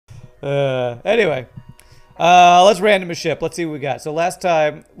Anyway, let's random a ship. Let's see what we got. So last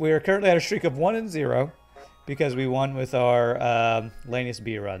time we were currently at a streak of 1-0 because we won with our Lanius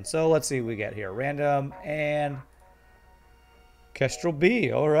B run. So let's see what we get here. Random and Kestrel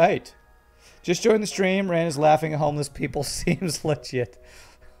B. All right. Just joined the stream. Rand is laughing at homeless people. Seems legit.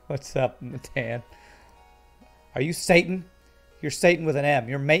 What's up, Matan? Are you Satan? You're Satan with an M.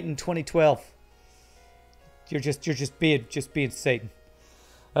 You're Maton 2012. You're just being Satan.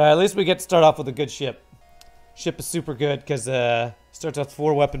 At least we get to start off with a good ship. Ship is super good because starts off with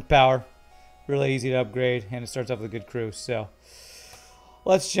 4 weapon power, really easy to upgrade, and it starts off with a good crew. So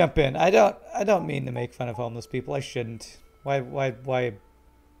let's jump in. I don't mean to make fun of homeless people. I shouldn't. Why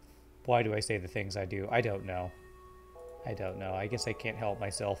do I say the things I do? I don't know. I guess I can't help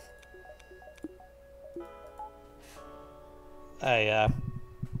myself. I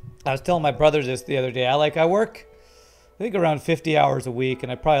was telling my brother this the other day. I work, I think, around 50 hours a week,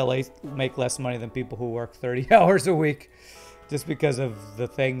 and I probably make less money than people who work 30 hours a week just because of the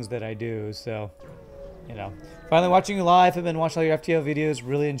things that I do. So, you know. Finally watching you live. I've been watching all your FTL videos.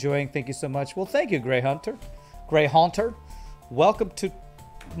 Really enjoying. Thank you so much. Well, thank you, Grey Hunter. Welcome to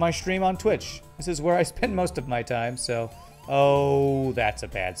my stream on Twitch. This is where I spend most of my time. So, oh, that's a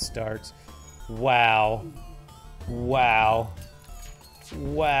bad start. Wow.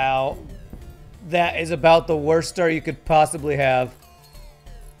 That is about the worst start you could possibly have.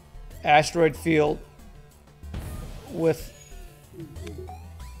 Asteroid field with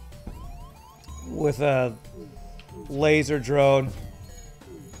a laser drone.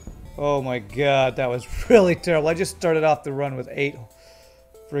 Oh my god, that was really terrible. I just started off the run with 8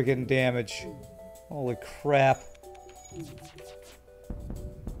 friggin' damage. Holy crap.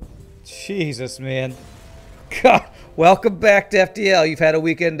 Jesus, man. God, welcome back to FTL. You've had a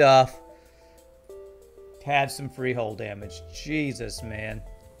weekend off. Had some freehold damage. Jesus, man.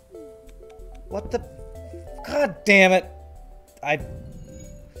 What the... God damn it. I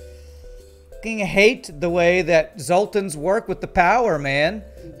fucking hate the way that Zoltans work with the power, man.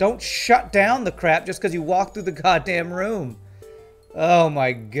 Don't shut down the crap just because you walk through the goddamn room. Oh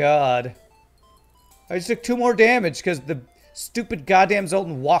my god. I just took 2 more damage because the stupid goddamn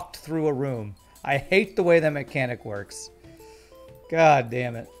Zoltan walked through a room. I hate the way that mechanic works. God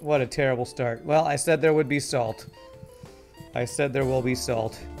damn it. What a terrible start. Well, I said there would be salt. I said there will be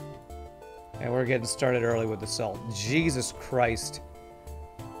salt. And we're getting started early with the salt. Jesus Christ.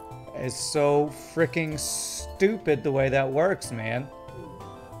 It's so freaking stupid the way that works, man.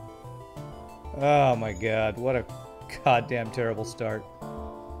 Oh my god. What a goddamn terrible start.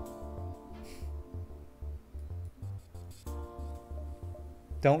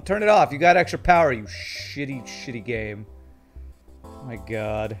 Don't turn it off. You got extra power, you shitty game. Oh my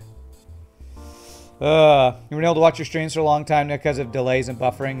god. You've been able to watch your streams for a long time now because of delays and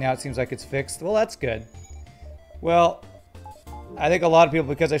buffering. Now it seems like it's fixed. Well, that's good. Well, I think a lot of people,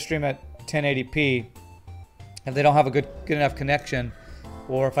 because I stream at 1080p, if they don't have a good enough connection,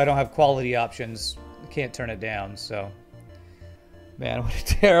 or if I don't have quality options, I can't turn it down. So, man, what a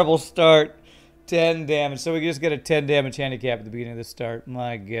terrible start. 10 damage. So we just get a 10 damage handicap at the beginning of the start.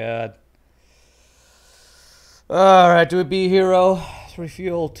 My god. Alright, do a B hero. 3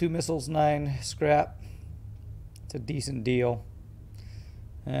 fuel, 2 missiles, 9 scrap. It's a decent deal.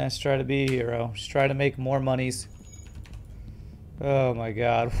 Let's try to be a hero. Just try to make more monies. Oh my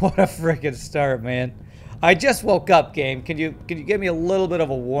god. What a freaking start, man. I just woke up, game. Can you give me a little bit of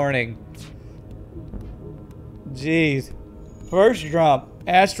a warning? Jeez. First jump.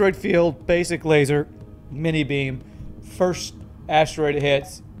 Asteroid field, basic laser, mini beam. First asteroid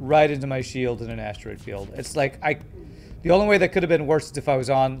hits right into my shield in an asteroid field. It's like the only way that could have been worse is if I was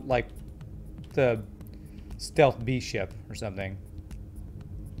on like the stealth B ship or something.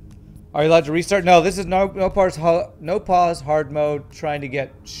 Are you allowed to restart? No, this is no pause hard mode, trying to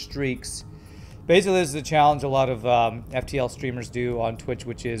get streaks. Basically, this is a challenge a lot of FTL streamers do on Twitch,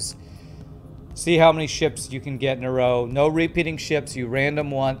 which is see how many ships you can get in a row. No repeating ships. You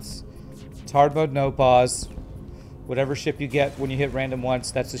random once. It's hard mode, no pause. Whatever ship you get when you hit random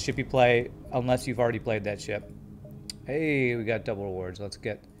once, that's the ship you play, unless you've already played that ship. Hey, we got double rewards. Let's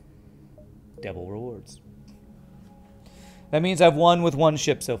get double rewards. That means I've won with 1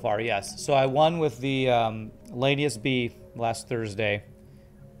 ship so far, yes. So I won with the Lanius B last Thursday,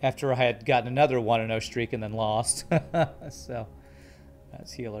 after I had gotten another 1-0 streak and then lost. So,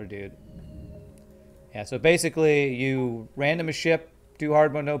 that's healer, dude. Yeah, so basically, you random a ship, do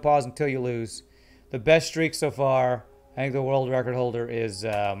hard mode, no pause until you lose. The best streak so far, I think the world record holder is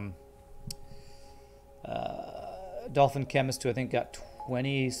Dolphin Chemist, who I think got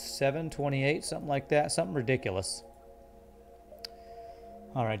 27, 28, something like that. Something ridiculous.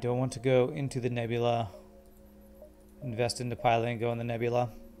 Alright, do I want to go into the nebula? Invest into piloting, go in the nebula?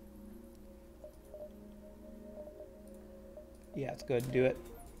 Yeah, let's go ahead and do it.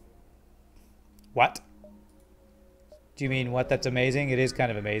 What? Do you mean what? That's amazing? It is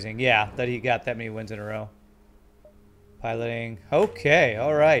kind of amazing. Yeah, that he got that many wins in a row. Piloting. Okay,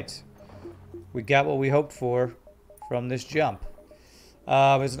 alright. We got what we hoped for from this jump.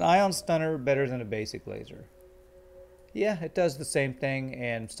 Is an ion stunner better than a basic laser? Yeah, it does the same thing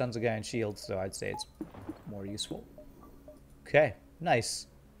and stuns a guy in shields, so I'd say it's more useful. Okay, nice.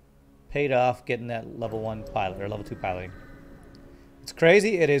 Paid off getting that level 1 pilot, or level 2 piloting. It's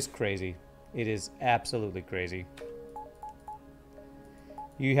crazy? It is crazy. It is absolutely crazy.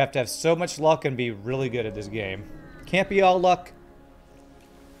 You have to have so much luck and be really good at this game. Can't be all luck,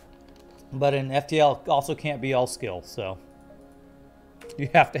 but in FTL also can't be all skill, so you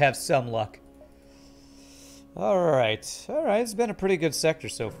have to have some luck. Alright, it's been a pretty good sector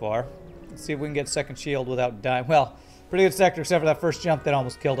so far. Let's see if we can get second shield without dying. Well, pretty good sector except for that first jump that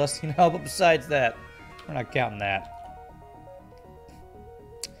almost killed us, you know, but besides that, we're not counting that.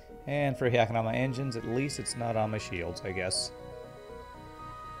 And for hacking on my engines, at least it's not on my shields, I guess.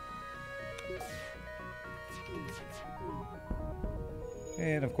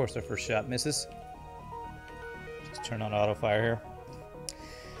 And of course their first shot misses. Just turn on auto fire here.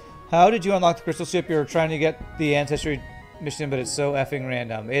 How did you unlock the crystal ship? You were trying to get the ancestry mission, but it's so effing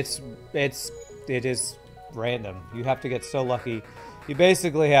random. It is random. You have to get so lucky. You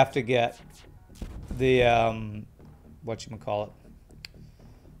basically have to get the whatchamacallit?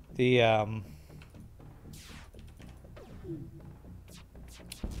 The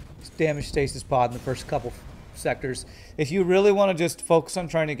damage stasis pod in the first couple sectors. If you really want to just focus on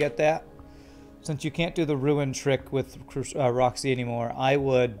trying to get that, since you can't do the ruin trick with Roxy anymore, I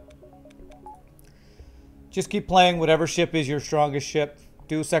would just keep playing whatever ship is your strongest ship.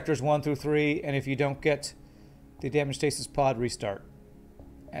 Do sectors 1 through 3, and if you don't get the damage stasis pod, restart.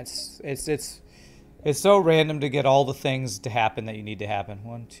 It's so random to get all the things to happen that you need to happen.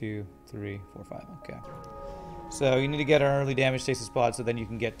 1, 2, 3, 4, 5. Okay. So you need to get an early damage stasis pod, so then you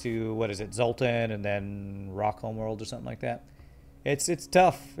can get to, what is it, Zoltan, and then Rock Homeworld or something like that. It's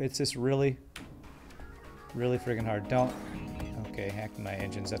tough. It's just really friggin' hard. Don't. Okay, hacking my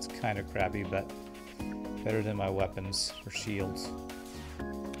engines. That's kind of crappy, but better than my weapons or shields.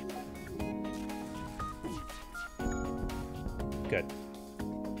 Good.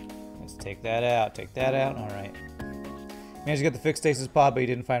 Let's take that out. Take that out. All right. Managed to get the fixed stasis pod, but you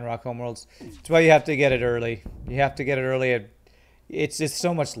didn't find Rock Homeworlds. That's why you have to get it early. You have to get it early. It's just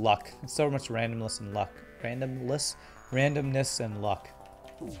so much luck. It's so much randomness and luck. Randomness and luck.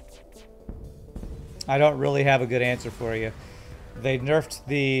 I don't really have a good answer for you. They nerfed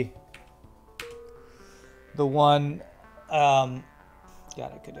the one. God,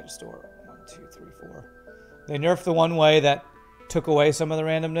 I could hit a store. 1, 2, 3, 4. They nerfed the one way that took away some of the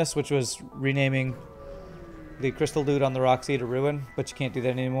randomness, which was renaming the crystal dude on the Roxy to Ruin, but you can't do that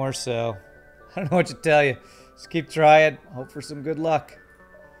anymore, so I don't know what to tell you. Just keep trying. Hope for some good luck.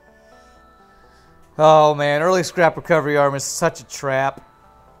 Oh man, early scrap recovery arm is such a trap.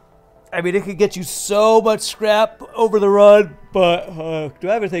 I mean, it could get you so much scrap over the run, but do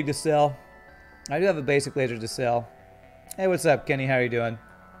I have anything to sell? I do have a basic laser to sell. Hey, what's up, Kenny? How are you doing?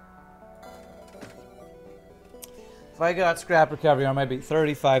 If I got scrap recovery arm, I'd be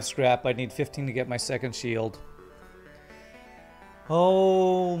 35 scrap. I'd need 15 to get my second shield.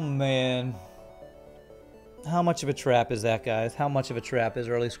 Oh, man. How much of a trap is that, guys? How much of a trap is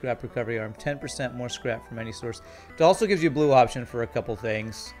early scrap recovery arm? 10% more scrap from any source. It also gives you a blue option for a couple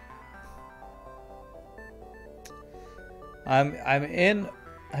things. I'm in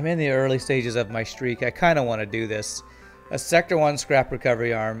the early stages of my streak. I kind of want to do this. A Sector 1 scrap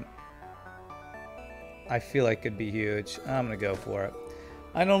recovery arm, I feel like could be huge. I'm going to go for it.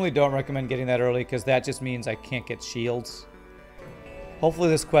 I normally don't recommend getting that early because that just means I can't get shields. Hopefully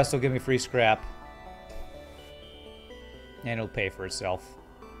this quest will give me free scrap. And it'll pay for itself.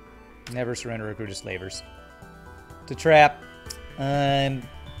 Never surrender recruit to slavers. To trap.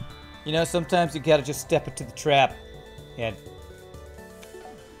 You know, sometimes you gotta just step into the trap and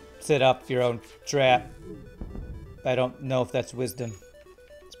set up your own trap. I don't know if that's wisdom.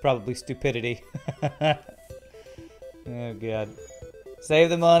 It's probably stupidity. Oh god. Save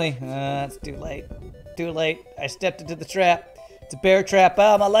the money. It's too late. Too late. I stepped into the trap. It's a bear trap.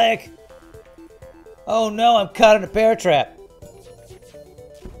 Oh, my leg. Oh no, I'm caught in a bear trap.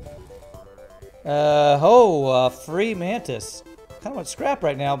 Free mantis. Kind of want scrap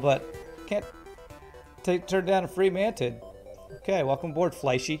right now, but can't turn down a free mantid. Okay, welcome aboard,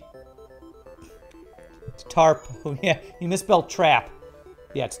 Fleishy. It's tarp. Oh yeah, you misspelled trap.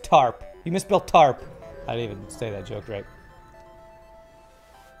 Yeah, it's tarp. You misspelled tarp. I didn't even say that joke right.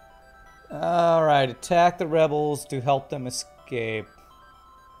 Alright, attack the rebels to help them escape.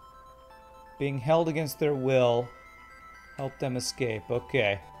 Being held against their will. Help them escape.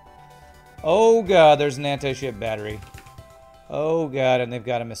 Okay. Oh god, there's an anti-ship battery. Oh god, and they've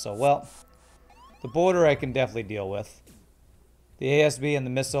got a missile. Well, the border I can definitely deal with. The ASB and the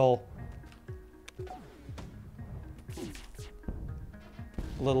missile...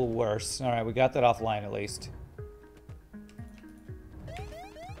 a little worse. Alright, we got that offline at least.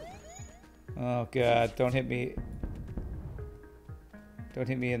 Oh god, don't hit me. Don't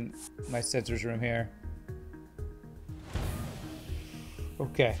hit me in my sensors room here.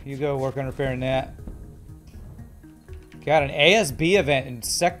 Okay, you go work on repairing that. Got an ASB event in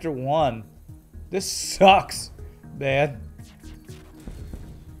Sector 1. This sucks, man.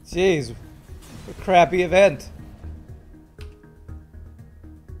 Jeez. A crappy event.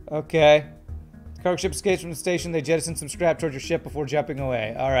 Okay. Cargo ship escapes from the station. They jettison some scrap towards your ship before jumping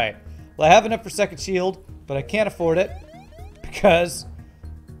away. Alright. Well, I have enough for second shield, but I can't afford it because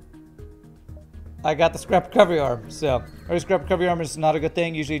I got the scrap recovery arm. So, our scrap recovery arm is not a good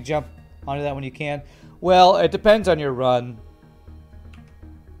thing. Usually jump onto that when you can. Well, it depends on your run.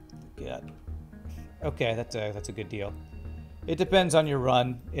 God. Okay, that's a good deal. It depends on your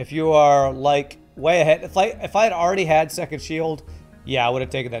run. If you are like way ahead, if I had already had second shield, yeah, I would have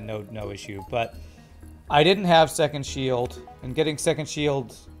taken that no issue. But I didn't have second shield, and getting second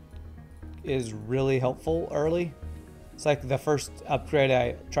shield is really helpful early. It's like the first upgrade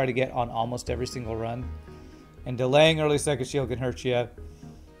I try to get on almost every single run. And delaying early second shield can hurt you.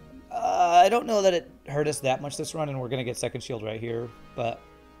 I don't know that it hurt us that much this run, and we're going to get second shield right here. But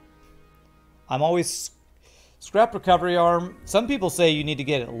I'm always... Scrap recovery arm. Some people say you need to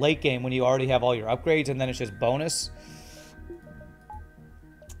get it late game when you already have all your upgrades, and then it's just bonus.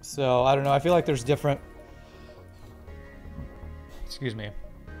 So, I don't know. I feel like there's different... Excuse me.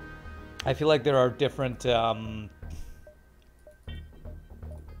 I feel like there are different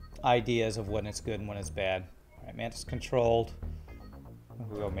ideas of when it's good and when it's bad. Alright, Mantis controlled.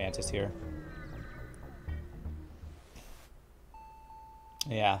 We'll go Mantis here.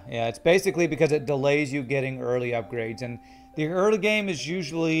 Yeah, it's basically because it delays you getting early upgrades. And the early game is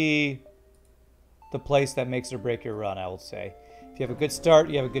usually the place that makes or break your run, I will say. If you have a good start,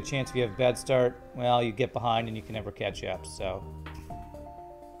 you have a good chance. If you have a bad start, well, you get behind and you can never catch up, so...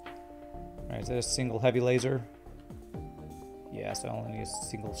 Alright, is that a single heavy laser? Yeah, so I only need a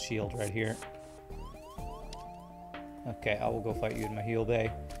single shield right here. Okay, I will go fight you in my heal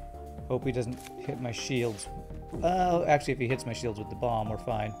bay. Hope he doesn't hit my shields. Actually, if he hits my shields with the bomb, we're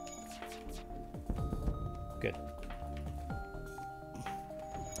fine. Good.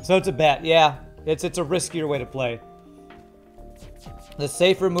 So it's a bet, yeah. It's a riskier way to play. The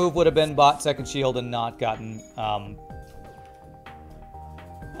safer move would have been bought second shield and not gotten, not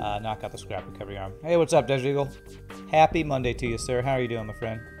got the scrap recovery arm. Hey, what's up, Desert Eagle? Happy Monday to you, sir. How are you doing, my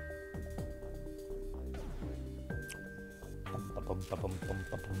friend?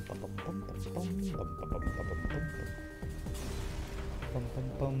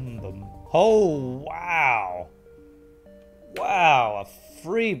 Oh, wow. Wow, a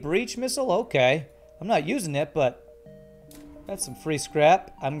free breach missile? Okay. I'm not using it, but that's some free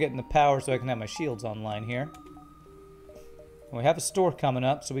scrap. I'm getting the power so I can have my shields online here. And we have a store coming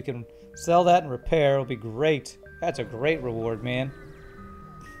up, so we can sell that and repair. It'll be great. That's a great reward, man.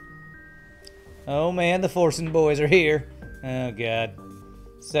 Oh, man, the Forcing boys are here. Oh, God.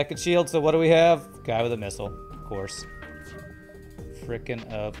 Second shield, so what do we have? Guy with a missile, of course.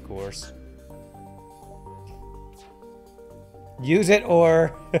 Frickin' of course. Use it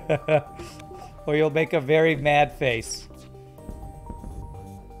or... or you'll make a very mad face.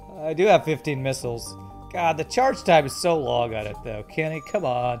 I do have 15 missiles. God, the charge time is so long on it, though. Kenny, come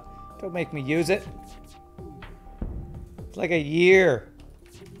on. Don't make me use it. It's like a year.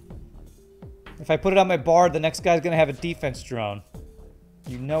 If I put it on my bar, the next guy's gonna have a defense drone.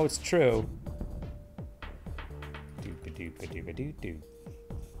 You know it's true.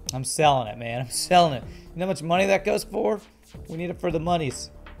 I'm selling it, man. I'm selling it. You know how much money that goes for? We need it for the monies.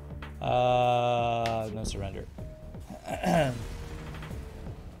 No surrender.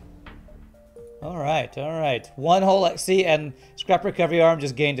 Alright. One whole... See, and scrap recovery arm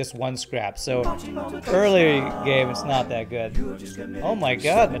just gained just one scrap. So, early game, it's not that good. Oh my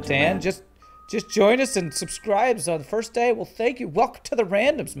god, Matan. Just join us and subscribes on the first day. Well, thank you. Welcome to the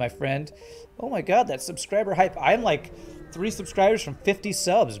randoms, my friend. Oh my god, that subscriber hype. I'm like 3 subscribers from 50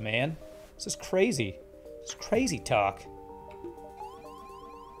 subs, man. This is crazy. It's crazy talk.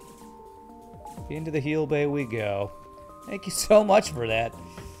 Into the heal bay we go. Thank you so much for that.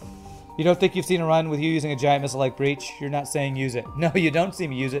 You don't think you've seen a run with you using a giant missile like Breach? You're not saying use it. No, you don't see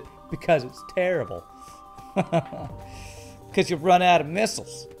me use it because it's terrible. Because you've run out of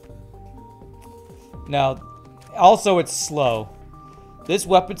missiles. Now, also it's slow. This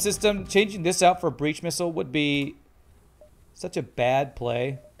weapon system, changing this out for a Breach missile would be such a bad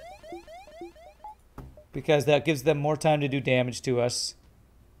play. Because that gives them more time to do damage to us.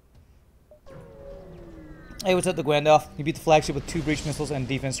 Hey, what's up, the Gwendoff? You beat the flagship with 2 Breach missiles and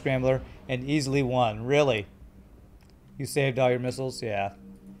defense scrambler and easily won. Really? You saved all your missiles? Yeah.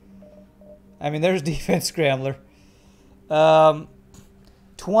 I mean, there's defense scrambler.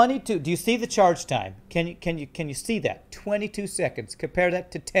 22. Do you see the charge time? Can you see that? 22 seconds. Compare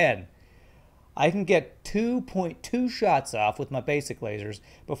that to 10. I can get 2.2 shots off with my basic lasers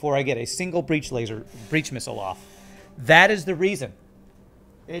before I get a single breach missile off. That is the reason.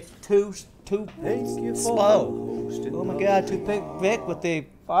 It's too slow. Oh my God, too Vic with the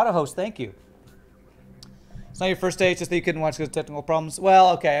auto host. Thank you. It's not your first day. It's just that you couldn't watch because of technical problems.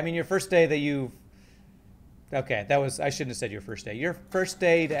 Well, okay. I mean, your first day that you. Okay, that was. I shouldn't have said your first day. Your first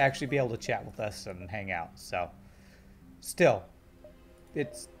day to actually be able to chat with us and hang out. So, still,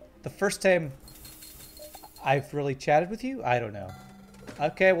 it's the first time I've really chatted with you. I don't know.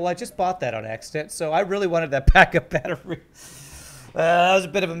 Okay, well, I just bought that on accident, so I really wanted that backup battery. That was a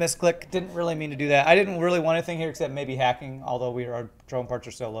bit of a misclick. Didn't really mean to do that. I didn't really want anything here except maybe hacking, although our drone parts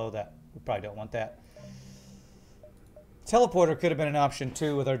are so low that we probably don't want that. Teleporter could have been an option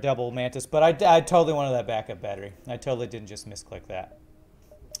too with our double Mantis, but I totally wanted that backup battery. I totally didn't just misclick that.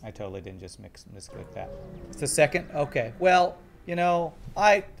 I totally didn't just misclick that. It's the second? Okay. Well, you know,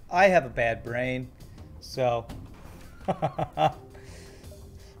 I have a bad brain, so...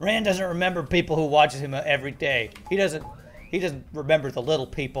 Rand doesn't remember people who watches him every day. He doesn't remember the little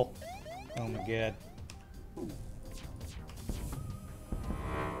people. Oh my God.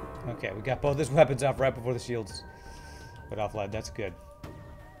 Okay, we got both his weapons off right before the shields went offline. That's good.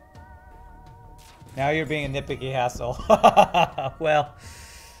 Now you're being a nitpicky hassle. Well,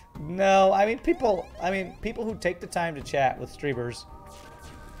 no, I mean people who take the time to chat with streamers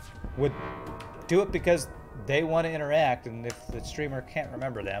would do it because they want to interact, and if the streamer can't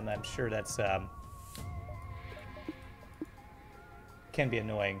remember them, I'm sure that's can be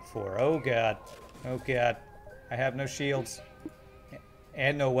annoying for. Oh God, I have no shields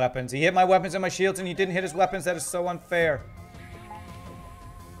and no weapons. He hit my weapons and my shields, and he didn't hit his weapons. That is so unfair.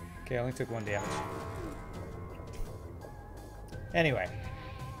 Okay, I only took 1 damage. Anyway,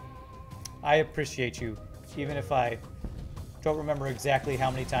 I appreciate you, even if I don't remember exactly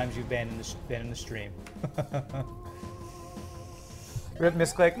how many times you've been in the stream. Rip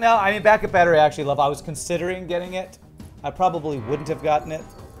misclick. No, I mean backup battery I actually love. I was considering getting it. I probably wouldn't have gotten it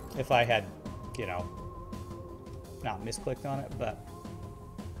if I had, you know, not misclicked on it, but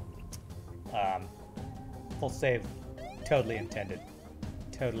full save, totally intended.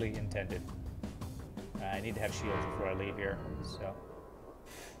 Totally intended. I need to have shields before I leave here, so.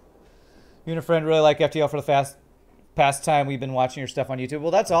 You and a friend really like FTL for the past time we've been watching your stuff on YouTube.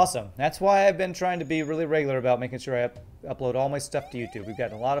 Well, that's awesome. That's why I've been trying to be really regular about making sure I upload all my stuff to YouTube. We've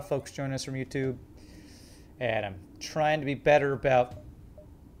gotten a lot of folks joining us from YouTube, and I'm trying to be better about,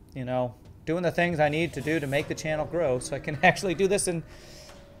 you know, doing the things I need to do to make the channel grow so I can actually do this and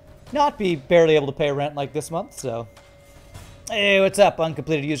not be barely able to pay rent like this month, so. Hey, what's up?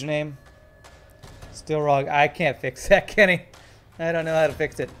 Uncompleted username. Still wrong. I can't fix that, Kenny. I don't know how to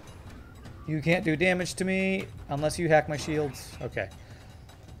fix it. You can't do damage to me unless you hack my shields. Okay.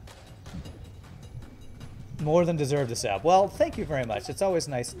 More than deserve the sub. Well, thank you very much. It's always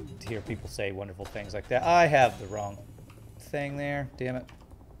nice to hear people say wonderful things like that. I have the wrong thing there. Damn it.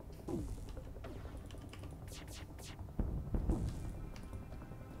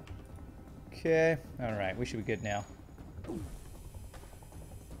 Okay. All right. We should be good now.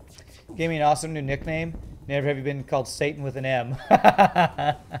 Gave me an awesome new nickname. Never have you been called Satan with an M.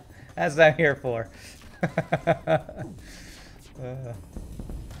 That's what I'm here for.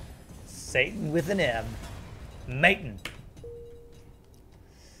 Satan with an M. Maton.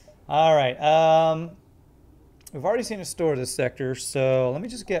 All right. We've already seen a store this sector, so let me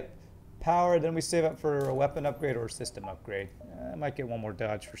just get power, then we save up for a weapon upgrade or a system upgrade. I might get one more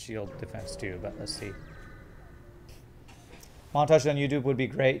dodge for shield defense too, but let's see. Montage on YouTube would be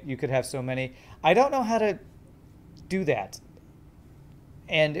great. You could have so many. I don't know how to do that.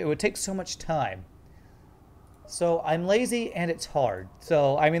 And it would take so much time. So I'm lazy and it's hard.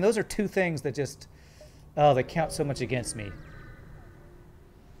 So, I mean, those are two things that just, oh, they count so much against me.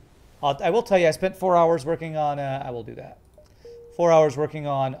 I will tell you, I spent 4 hours working on, I will do that. 4 hours working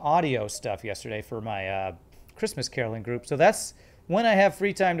on audio stuff yesterday for my Christmas caroling group. So that's when I have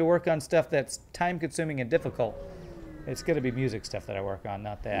free time to work on stuff that's time-consuming and difficult. It's going to be music stuff that I work on,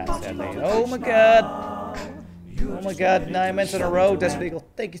 not that, sadly. Oh my god! Oh my god, 9 months in a row, Desert Eagle.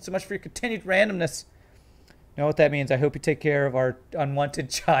 Thank you so much for your continued randomness. You know what that means? I hope you take care of our unwanted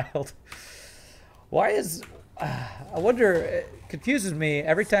child. Why is... I wonder, it confuses me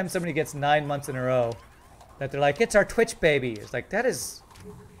every time somebody gets 9 months in a row that they're like, it's our Twitch baby. It's like, that is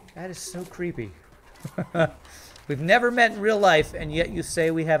so creepy. We've never met in real life, and yet you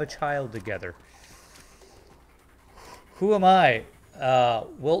say we have a child together. Who am I?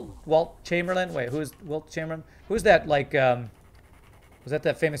 Walt Chamberlain? Wait, who's Wilt Chamberlain? Who's that, like, was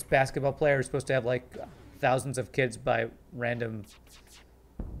that famous basketball player who's supposed to have, like, thousands of kids by random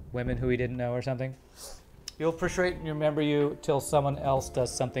women who he didn't know or something? You'll frustrate and remember you till someone else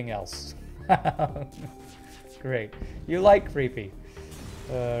does something else. Great. You like creepy.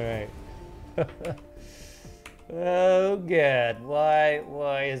 All right. Oh, God.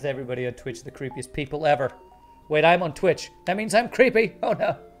 Why is everybody on Twitch the creepiest people ever? Wait, I'm on Twitch. That means I'm creepy. Oh,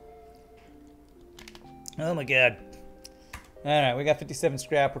 no. Oh, my God. All right, we got 57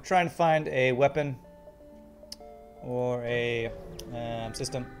 scrap. We're trying to find a weapon or a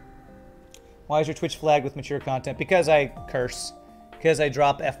system. Why is your Twitch flagged with mature content? Because I curse. Because I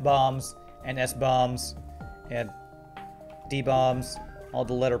drop F-bombs and S-bombs and D-bombs, all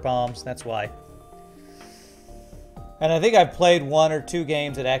the letter bombs. That's why. And I think I've played 1 or 2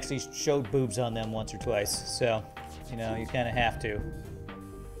 games that actually showed boobs on them once or twice. So, you know, you kind of have to.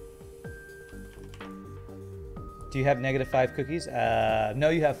 Do you have -5 cookies? No,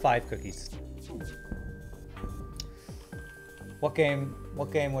 you have 5 cookies. What game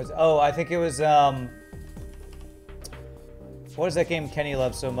was... Oh, I think it was... what is that game Kenny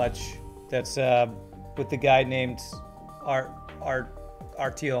loves so much? That's with the guy named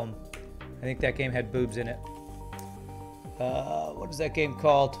Artyom. I think that game had boobs in it. What is that game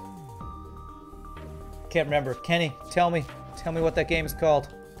called? Can't remember. Kenny, tell me what that game is called.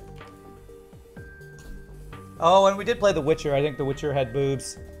 Oh, and we did play The Witcher. I think The Witcher had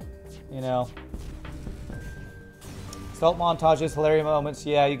boobs. You know. Felt montages, hilarious moments.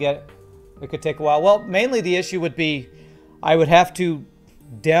 Yeah, you get it. It could take a while. Well, mainly the issue would be I would have to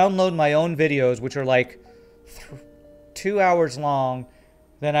download my own videos, which are like 2 hours long.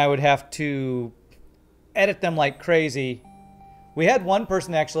 Then I would have to edit them like crazy. We had one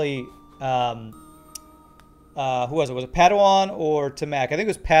person actually, who was it? Was it Padawan or Tamak? I think it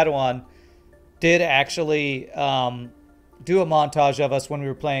was Padawan. Did actually do a montage of us when we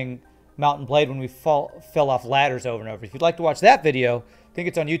were playing Mountain Blade when we fell off ladders over and over. If you'd like to watch that video, I think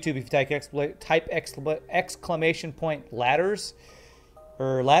it's on YouTube if you type exclamation point ladders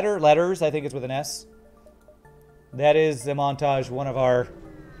or letters, I think it's with an S. That is the montage one of our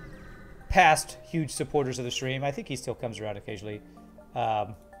past huge supporters of the stream, I think he still comes around occasionally,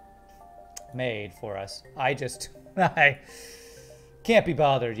 made for us. I can't be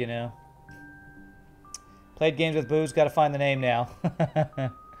bothered, you know. Played games with boobs, gotta find the name now.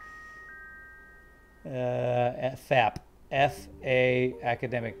 FAP. F-A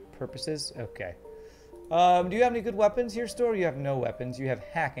academic purposes. Okay. Do you have any good weapons here, store? You have no weapons. You have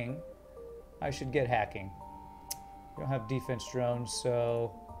hacking. I should get hacking. You don't have defense drones,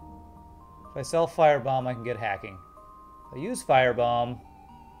 so if I sell firebomb, I can get hacking. If I use firebomb,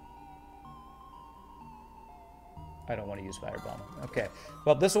 I don't want to use firebomb. Okay.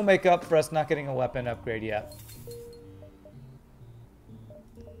 Well, this will make up for us not getting a weapon upgrade yet.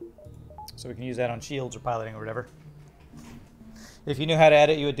 So we can use that on shields or piloting or whatever. If you knew how to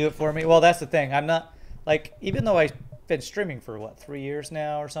edit, you would do it for me. Well, that's the thing. I'm not, like, even though I've been streaming for, what, 3 years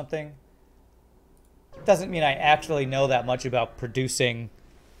now or something, doesn't mean I actually know that much about producing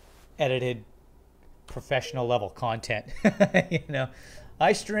edited professional level content. You know,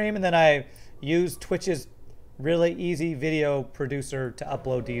 I stream and then I use Twitch's really easy video producer to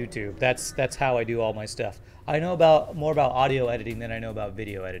upload to YouTube. That's how I do all my stuff. I know more about audio editing than I know about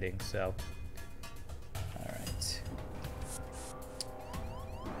video editing, so. All right.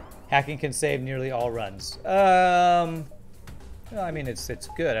 Hacking can save nearly all runs. Well, I mean, it's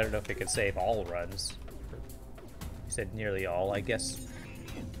good. I don't know if it can save all runs. You said nearly all. I guess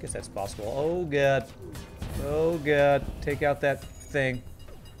that's possible. Oh god. Oh god. Take out that thing.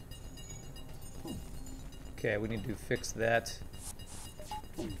 Okay, we need to fix that.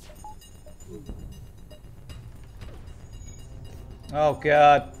 Oh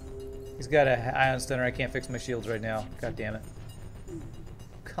god. He's got an ion stunner. I can't fix my shields right now. God damn it.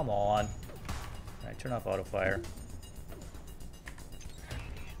 Come on. Alright, turn off auto fire.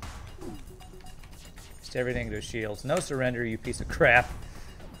 Just everything to shields. No surrender, you piece of crap.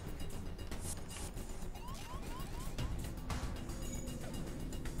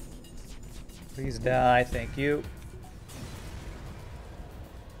 Please die, thank you.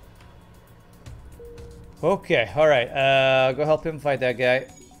 Okay, alright. Go help him fight that guy.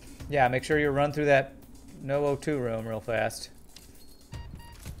 Yeah, make sure you run through that no O2 room real fast.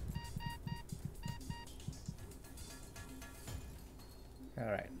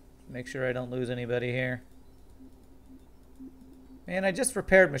 Alright. Make sure I don't lose anybody here. Man, I just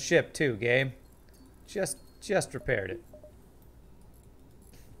repaired my ship too, game. Just repaired it.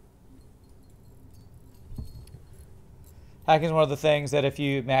 Hacking is one of the things that if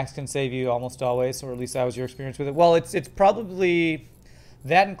you max can save you almost always, or at least that was your experience with it. Well, it's probably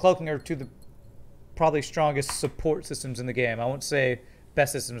that and cloaking are two of the probably strongest support systems in the game. I won't say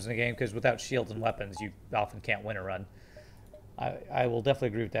best systems in the game because without shields and weapons, you often can't win a run. I will definitely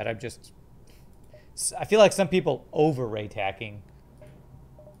agree with that. I feel like some people overrate hacking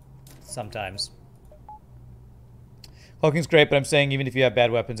sometimes. Cloaking's great, but I'm saying even if you have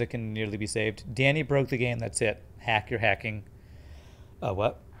bad weapons, it can nearly be saved. Danny broke the game. That's it. Hack your hacking.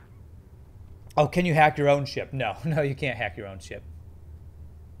 What? Oh, can you hack your own ship? No, no, you can't hack your own ship.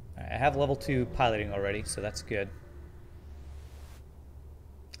 All right, I have level 2 piloting already, so that's good.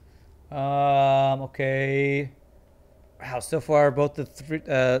 Okay. Wow, so far both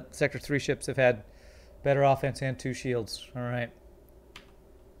the Sector 3 ships have had better offense and 2 shields. All right.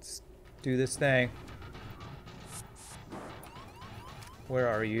 Let's do this thing. Where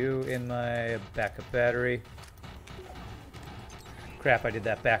are you in my backup battery? Crap, I did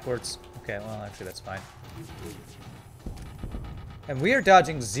that backwards. Okay, well, actually, that's fine. And we are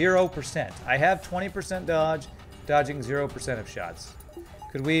dodging 0%. I have 20% dodge, dodging 0% of shots.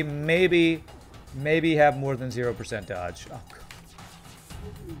 Could we maybe have more than 0% dodge? Oh,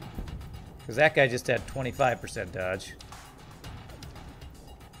 because that guy just had 25% dodge.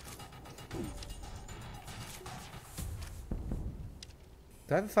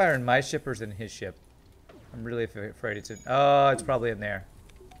 Do I have a fire in my ship or is it in his ship? I'm really afraid it's in... Oh, it's probably in there.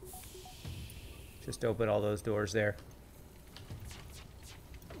 Just open all those doors there.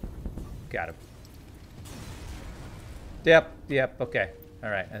 Got him. Yep, okay.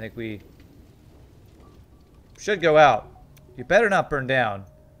 Alright, I think we should go out. You better not burn down. What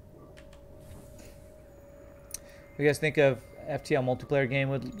do you guys think of FTL multiplayer game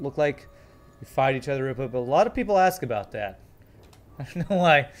would look like? We fight each other, but a lot of people ask about that. I don't know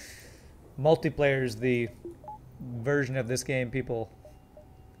why multiplayer is the version of this game people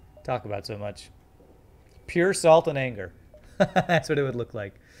talk about so much. Pure salt and anger. That's what it would look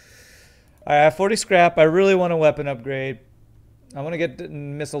like. I have 40 scrap. I really want a weapon upgrade. I want to get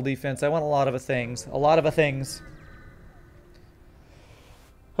missile defense. I want a lot of things. A lot of things.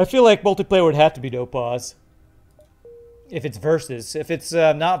 I feel like multiplayer would have to be no pause. If it's versus. If it's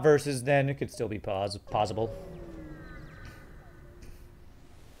not versus, then it could still be possible.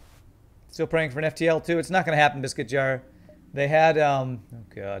 Still praying for an FTL too. It's not going to happen, Biscuit Jar. They had, oh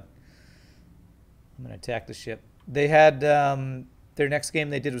god. I'm going to attack the ship. They had, their next game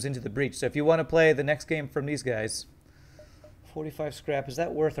they did was Into the Breach. So if you want to play the next game from these guys, 45 scrap, is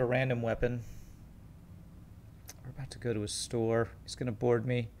that worth a random weapon? We're about to go to a store. He's going to board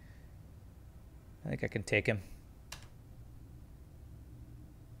me. I think I can take him.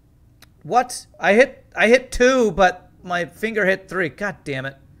 What? I hit 2, but my finger hit 3. God damn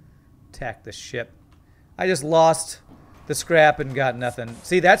it. Attack the ship. I just lost the scrap and got nothing.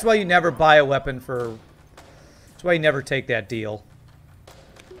 See, that's why you never buy a weapon for... That's why you never take that deal.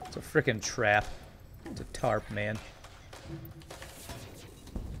 It's a frickin' trap. It's a tarp, man.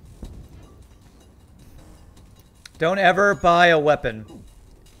 Don't ever buy a weapon.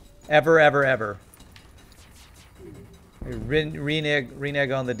 Ever, ever, ever. They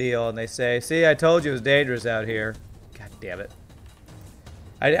renege on the deal and they say, see, I told you it was dangerous out here. God damn it.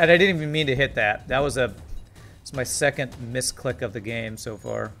 I didn't even mean to hit that. That was it's my second misclick of the game so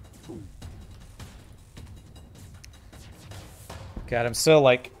far. God, I'm so,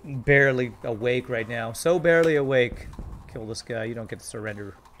 like, barely awake right now. So barely awake. Kill this guy. You don't get to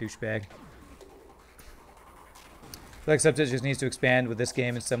surrender, douchebag. I feel like Substance just needs to expand with this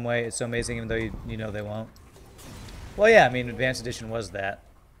game in some way. It's so amazing, even though you know they won't. Well, yeah, I mean, Advanced Edition was that.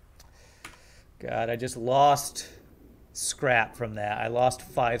 God, I just lost scrap from that. I lost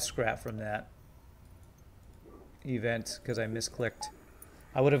 5 scrap from that event because I misclicked.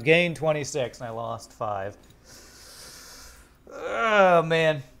 I would have gained 26 and I lost 5. Oh,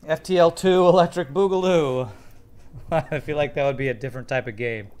 man. FTL2 Electric Boogaloo. I feel like that would be a different type of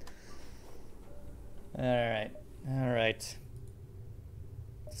game. Alright. Alright.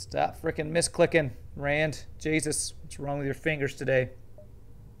 Stop frickin' misclicking, Rand. Jesus, what's wrong with your fingers today?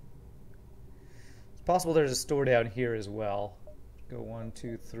 It's possible there's a store down here as well. Go 1,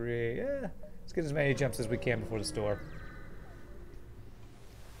 2, 3. Yeah, let's get as many jumps as we can before the store.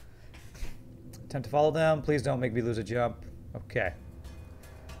 Attempt to follow them. Please don't make me lose a jump. Okay.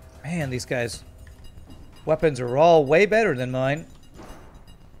 Man, these guys' weapons are all way better than mine.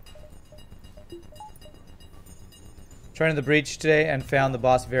 Trying the breach today and found the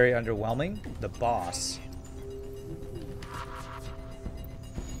boss very underwhelming. The boss.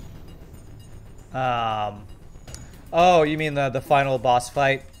 Oh, you mean the final boss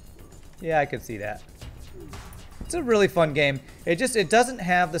fight? Yeah, I could see that. It's a really fun game. It doesn't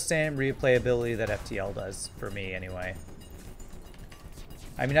have the same replayability that FTL does, for me anyway.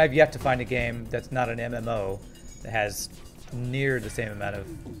 I mean, I've yet to find a game that's not an MMO that has near the same amount of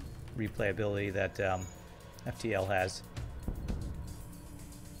replayability that FTL has.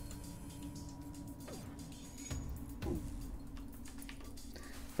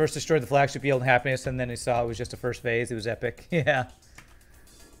 First destroyed the flagship, yielding happiness, and then he saw it was just a first phase. It was epic. Yeah.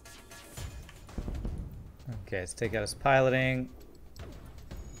 Okay, let's take out his piloting.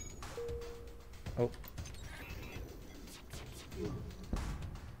 Oh.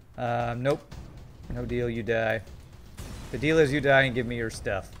 Nope. No deal, you die. The deal is you die and give me your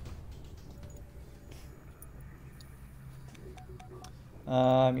stuff.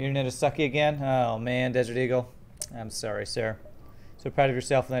 Your internet is sucky again? Oh man, Desert Eagle. I'm sorry, sir. So proud of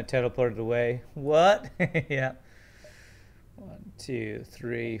yourself and that teleported away. What? Yeah. 1, 2,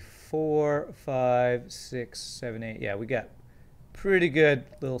 3, 4, 5, 6, 7, 8. Yeah, we got pretty good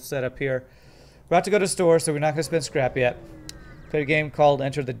little setup here. We're about to go to the store, so we're not going to spend scrap yet. Played a game called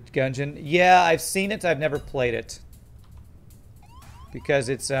Enter the Gungeon. Yeah, I've seen it. I've never played it. Because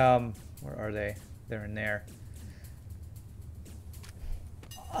it's, where are they? They're in there.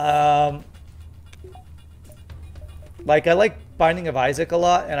 Like, I like Binding of Isaac a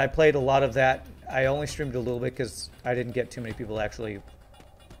lot, and I played a lot of that. I only streamed a little bit because I didn't get too many people actually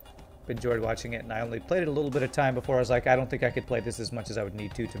enjoyed watching it, and I only played it a little bit of time before I was like, I don't think I could play this as much as I would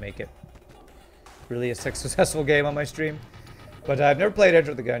need to make it really a successful game on my stream. But I've never played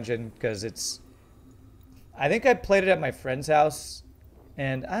Enter the Gungeon because it's... I think I played it at my friend's house,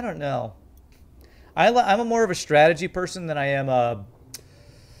 and I don't know. I'm a more of a strategy person than I am a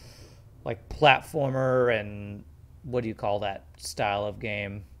like platformer and what do you call that style of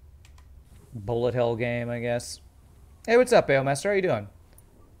game? Bullet hell game, I guess. Hey, what's up, Balemaster? How you doing?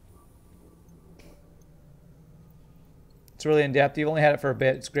 It's really in-depth. You've only had it for a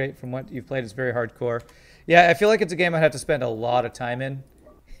bit. It's great. From what you've played, it's very hardcore. Yeah, I feel like it's a game I'd have to spend a lot of time in.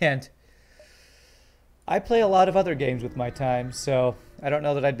 And I play a lot of other games with my time, so I don't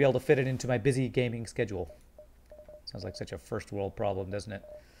know that I'd be able to fit it into my busy gaming schedule. Sounds like such a first world problem, doesn't it?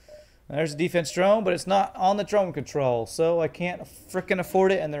 There's a defense drone, but it's not on the drone control, so I can't frickin'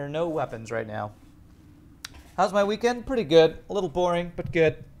 afford it, and there are no weapons right now. How's my weekend? Pretty good. A little boring, but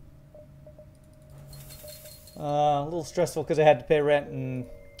good. A little stressful because I had to pay rent, and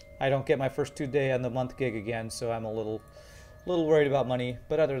I don't get my first 2 day on the month gig again, so I'm a little worried about money.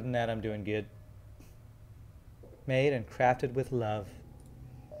 But other than that, I'm doing good. Made and crafted with love.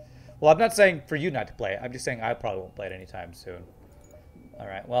 Well, I'm not saying for you not to play it. I'm just saying I probably won't play it anytime soon. All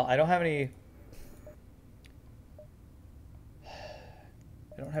right. Well, I don't have any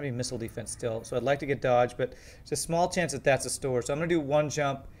missile defense still, so I'd like to get dodge, but there's a small chance that that's a store. So I'm gonna do one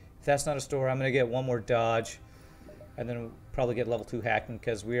jump. If that's not a store, I'm gonna get one more dodge, and then we'll probably get level 2 hacking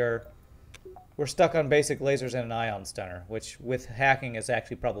because we're stuck on basic lasers and an ion stunner, which with hacking is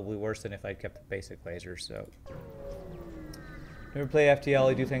actually probably worse than if I'd kept the basic lasers. So never play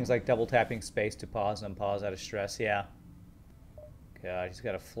FTL. You do things like double tapping space to pause and unpause out of stress. Yeah. God, he's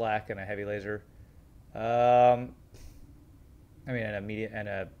got a flak and a heavy laser. I mean, and a medium and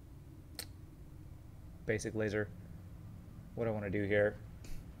a basic laser. What do I want to do here?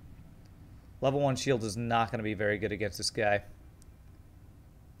 Level 1 shield is not going to be very good against this guy.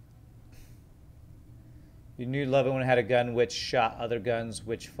 You knew love it when it had a gun which shot other guns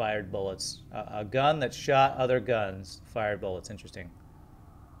which fired bullets. A gun that shot other guns fired bullets. Interesting.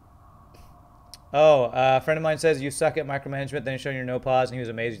 Oh, a friend of mine says you suck at micromanagement, then you show your no pause, and he was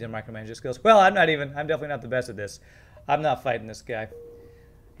amazing at micromanagement skills. Well, I'm definitely not the best at this. I'm not fighting this guy.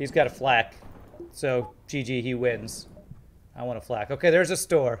 He's got a flak, so GG, he wins. I want a flak. Okay, there's a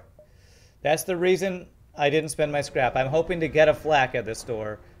store. That's the reason I didn't spend my scrap. I'm hoping to get a flak at this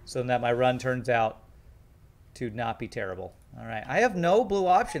store so that my run turns out to not be terrible. All right, I have no blue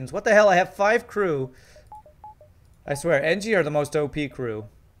options. What the hell? I have 5 crew. I swear, NG are the most OP crew.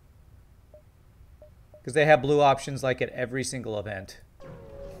 Because they have blue options like at every single event.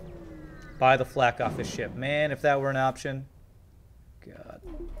 Buy the flak off the ship. Man, if that were an option. God.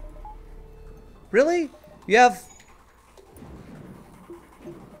 Really? You have...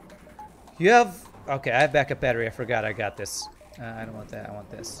 You have... Okay, I have backup battery. I forgot I got this. I don't want that. I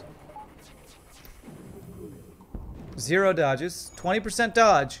want this. 0 dodges. 20%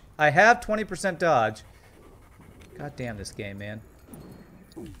 dodge. I have 20% dodge. God damn this game, man.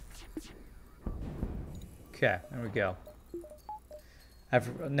 Okay, there we go.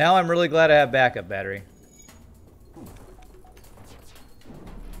 Now I'm really glad I have backup battery.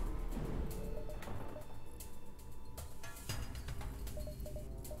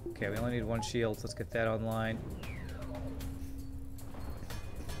 Okay, we only need 1 shield. Let's get that online.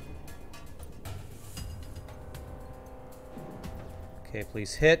 Okay,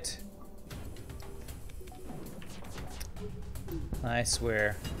 please hit. I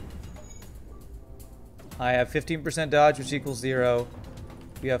swear. I have 15% dodge, which equals 0.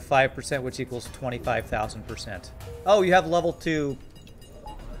 You have 5%, which equals 25,000%. Oh, you have level 2.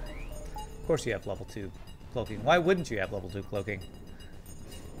 Of course you have level 2 cloaking. Why wouldn't you have level 2 cloaking?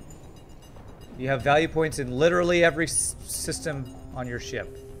 You have value points in literally every system on your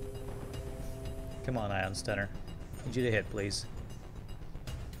ship. Come on, Ion Stunner. Need you to hit, please.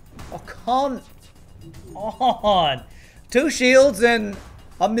 Oh, come on! 2 shields and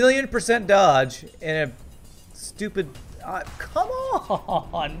 1,000,000% dodge in a stupid... come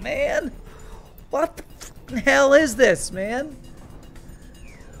on, man! What the hell is this, man?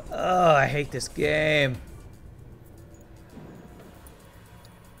 Oh, I hate this game.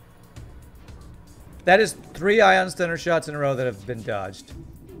 That is 3 Ion Stunner shots in a row that have been dodged.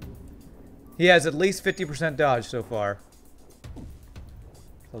 He has at least 50% dodge so far.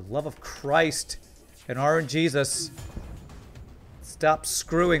 For the love of Christ and RNGesus, stop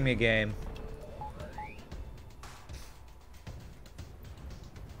screwing me, game.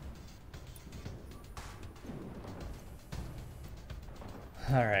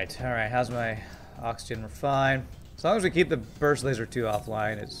 Alright, how's my oxygen? We're fine. As long as we keep the burst laser 2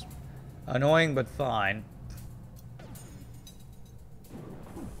 offline, it's annoying but fine.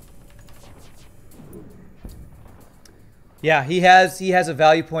 Yeah, he has a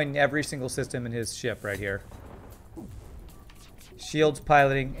value point in every single system in his ship right here. Shields,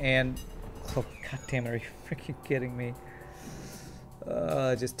 piloting, and... Oh, god damn it, are you freaking kidding me?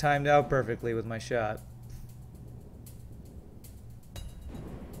 Just timed out perfectly with my shot.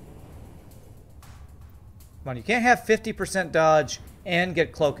 Come on, you can't have 50% dodge and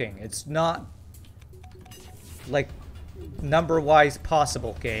get cloaking. It's not, like, number-wise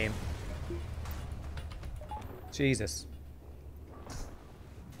possible, game. Jesus.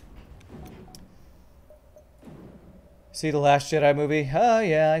 See the Last Jedi movie? Oh,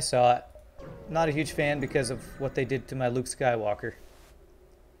 yeah, I saw it. Not a huge fan because of what they did to my Luke Skywalker.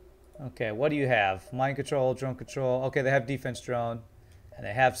 Okay, what do you have? Mind control, drone control. Okay, they have defense drone. And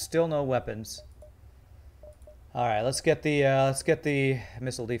they have still no weapons. Alright, let's get the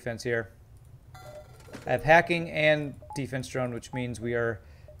missile defense here. I have hacking and defense drone, which means we are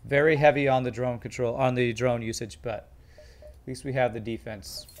very heavy on the drone control, on the drone usage, but at least we have the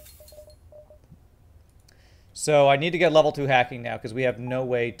defense. So I need to get level 2 hacking now because we have no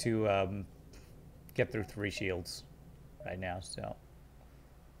way to get through 3 shields right now. So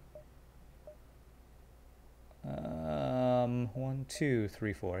 1, 2,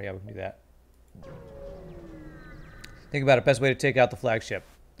 3, 4. Yeah, we can do that. Think about it. Best way to take out the flagship.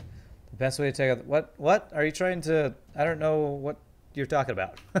 The best way to take out... What? Are you trying to... I don't know what you're talking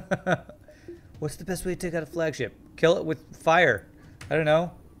about. What's the best way to take out a flagship? Kill it with fire. I don't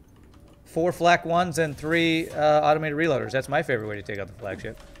know. 4 flak 1s and 3 automated reloaders. That's my favorite way to take out the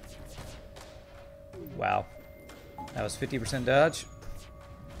flagship. Wow. That was 50% dodge.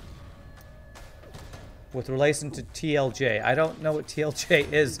 With relation to TLJ. I don't know what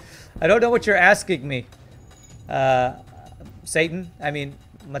TLJ is. I don't know what you're asking me. Satan? I mean,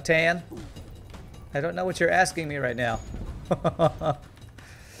 Matan? I don't know what you're asking me right now.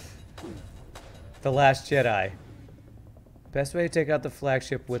 The Last Jedi. Best way to take out the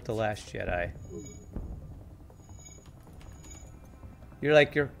flagship with The Last Jedi.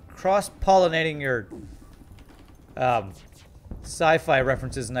 You're cross-pollinating your sci-fi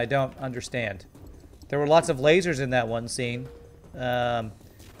references and I don't understand. There were lots of lasers in that one scene. Am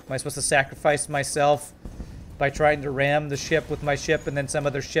I supposed to sacrifice myself by trying to ram the ship with my ship and then some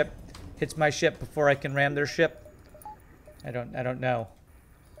other ship hits my ship before I can ram their ship? I don't know.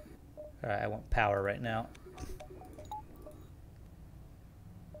 Alright, I want power right now.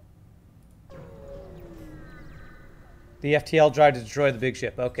 The FTL tried to destroy the big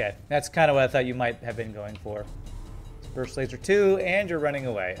ship. Okay, that's kind of what I thought you might have been going for. Burst laser 2, and you're running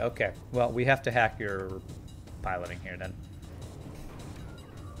away. Okay, well, we have to hack your piloting here then.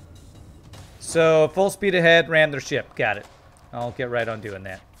 So, full speed ahead, ram their ship. Got it. I'll get right on doing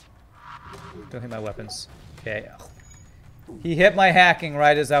that. Don't hit my weapons. Okay. He hit my hacking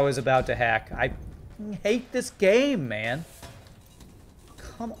right as I was about to hack. I hate this game, man.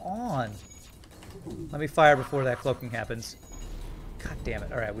 Come on. Let me fire before that cloaking happens. God damn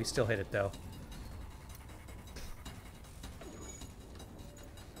it. Alright, we still hit it, though.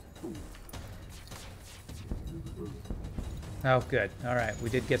 Oh, good. Alright, we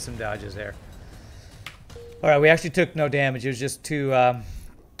did get some dodges there. Alright, we actually took no damage. It was just two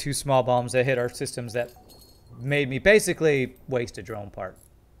small bombs that hit our systems that made me basically waste a drone part.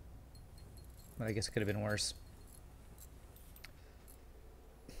 But I guess it could have been worse.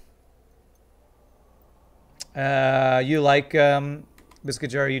 You like,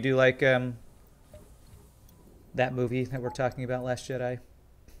 Biscuit Jar, you do like, that movie that we're talking about, Last Jedi?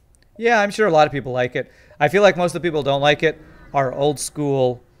 Yeah, I'm sure a lot of people like it. I feel like most of the people who don't like it are old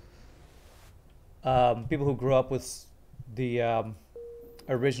school, people who grew up with the,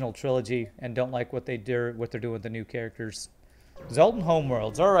 original trilogy and don't like what they're doing with the new characters. Zoltan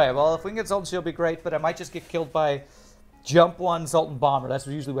Homeworlds. Alright, well, if we can get Zoltan, she'll be great, but I might just get killed by Jump 1 Zoltan Bomber. That's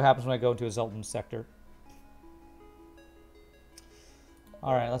usually what happens when I go into a Zoltan sector.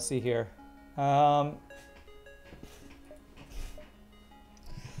 Alright, let's see here. Well,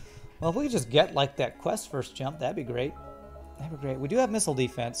 if we could just get, like, that quest first jump, that'd be great. That'd be great. We do have missile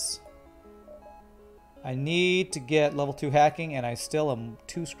defense. I need to get level 2 hacking, and I still am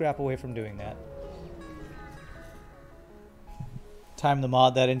 2 scrap away from doing that. Time to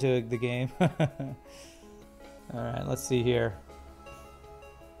mod that into the game. Alright, let's see here.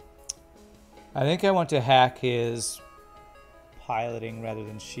 I think I want to hack his piloting rather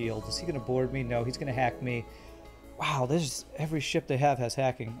than shield. Is he going to board me? No, he's going to hack me. Wow, every ship they have has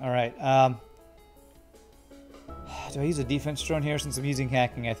hacking. Alright, do I use a defense drone here since I'm using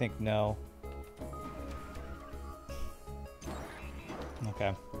hacking? I think no.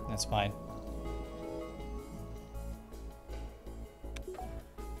 Okay, that's fine.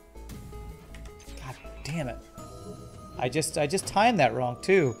 God damn it. I just timed that wrong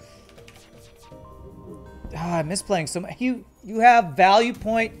too. Ah, I'm misplaying so much. You have value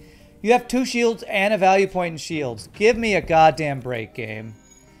point. You have 2 shields and a value point in shields. Give me a goddamn break, game.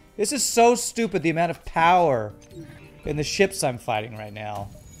 This is so stupid, the amount of power in the ships I'm fighting right now.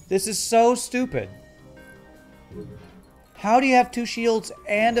 This is so stupid. How do you have 2 shields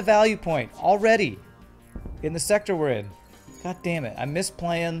and a value point already in the sector we're in? God damn it. I'm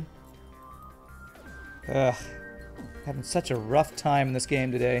misplaying. Ugh. Having such a rough time in this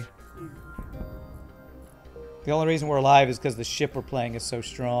game today. The only reason we're alive is because the ship we're playing is so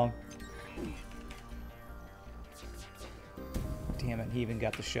strong. Damn it, he even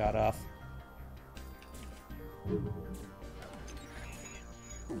got the shot off.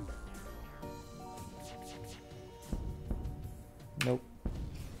 Nope.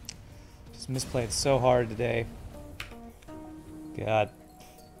 Just misplayed so hard today. God.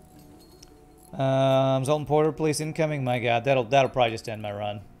 Zoltan Porter, police incoming. My God, that'll probably just end my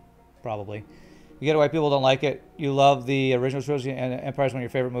run. Probably. You get why people don't like it. You love the original trilogy, and Empire is one of your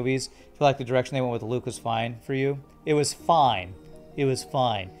favorite movies. You feel like the direction they went with Luke was fine for you. It was fine. It was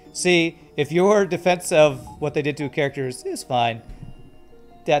fine. See, if your defense of what they did to characters is fine,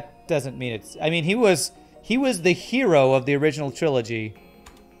 that doesn't mean it's. I mean, he was the hero of the original trilogy,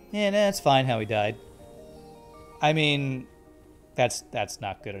 and that's fine how he died. I mean, that's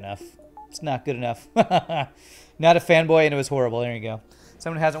not good enough. It's not good enough. Not a fanboy, and it was horrible. There you go.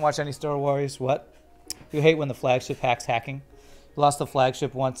 Someone who hasn't watched any Star Wars. What? You hate when the flagship hacks hacking. You lost the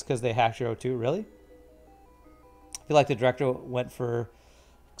flagship once because they hacked your O2. Really? I feel like the director went for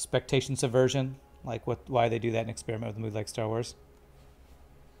expectation subversion. Like why they do that and experiment with a movie like Star Wars.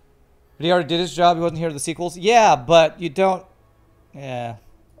 But he already did his job. He wasn't here for the sequels. Yeah, but you don't. Yeah.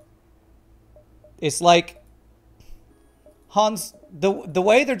 It's like Han's. The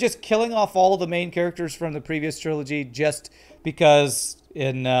way they're just killing off all of the main characters from the previous trilogy just because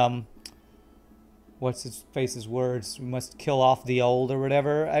in what's his face's words, we must kill off the old or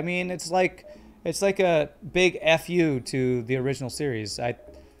whatever. I mean, it's like a big FU to the original series. I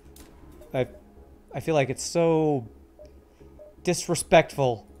feel like it's so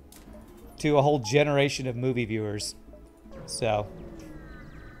disrespectful to a whole generation of movie viewers. So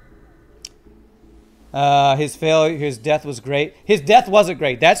his death was great. His death wasn't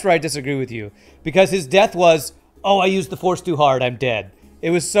great. That's where I disagree with you. Because his death was, oh, I used the Force too hard, I'm dead. It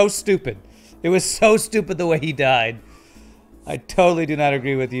was so stupid. It was so stupid the way he died. I totally do not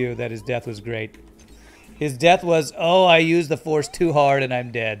agree with you that his death was great. His death was, oh, I used the Force too hard and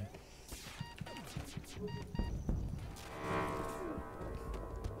I'm dead.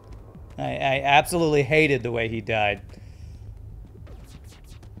 I absolutely hated the way he died.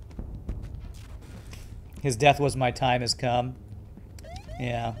 His death was my time has come.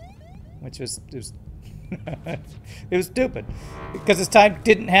 Yeah, which was it was, it was stupid because his time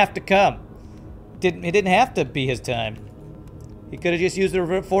didn't have to come. It didn't have to be his time. He could have just used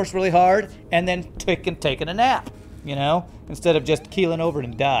the force really hard and then taken a nap, you know, instead of just keeling over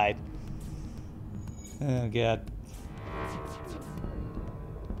and died. Oh god.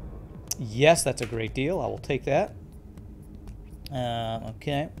 Yes, that's a great deal. I will take that.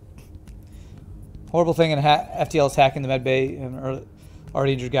 Okay. Horrible thing in FTL is hacking the medbay and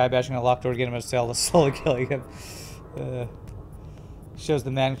already injured guy bashing on a locked door to get him to cell to slowly killing him. Shows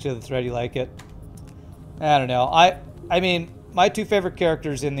the magnitude of the threat. You like it? I don't know. I mean, my two favorite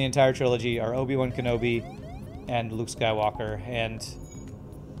characters in the entire trilogy are Obi-Wan Kenobi and Luke Skywalker, and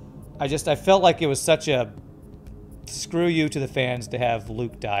I felt like it was such a screw you to the fans to have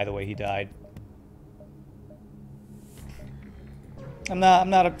Luke die the way he died. I'm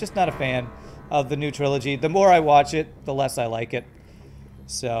just not a fan of the new trilogy. The more I watch it, the less I like it.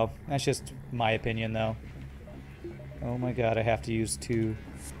 So that's just my opinion, though. Oh my god, I have to use 2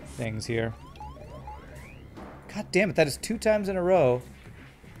 things here. God damn it, that is 2 times in a row.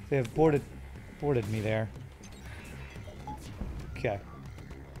 They have boarded me there. Okay.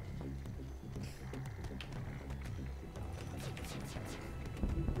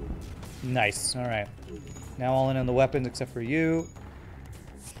 Nice. Alright. Now all in on the weapons except for you.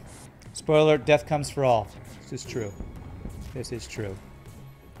 Spoiler alert, death comes for all. This is true. This is true.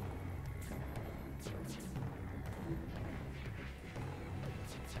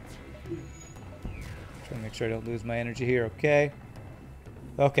 Trying to make sure I don't lose my energy here. Okay.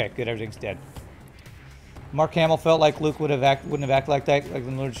 Okay, good. Everything's dead. Mark Hamill felt like Luke wouldn't have acted like that. Like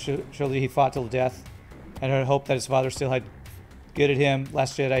the Lord showed he fought till death. And had hope that his father still had good at him.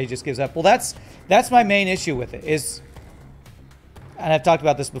 Last Jedi, he just gives up. Well, that's my main issue with it. And I've talked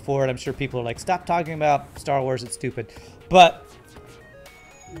about this before, and I'm sure people are like, stop talking about Star Wars, it's stupid. But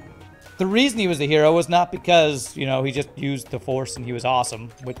the reason he was a hero was not because, you know, he just used the Force and he was awesome,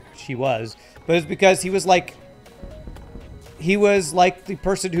 which he was, but it's because he was like the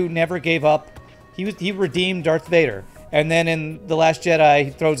person who never gave up. He redeemed Darth Vader. And then in The Last Jedi, he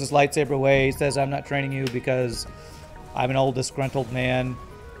throws his lightsaber away. He says, I'm not training you because I'm an old disgruntled man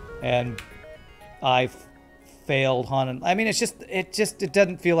and I failed Han. I mean, it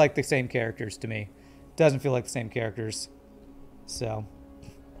doesn't feel like the same characters to me. It doesn't feel like the same characters. So,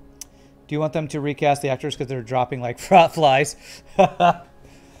 do you want them to recast the actors because they're dropping like flies?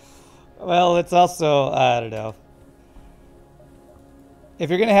 Well, it's also, I don't know. If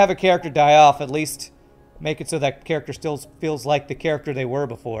you're going to have a character die off, at least make it so that character still feels like the character they were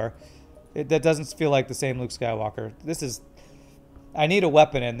before. That doesn't feel like the same Luke Skywalker. I need a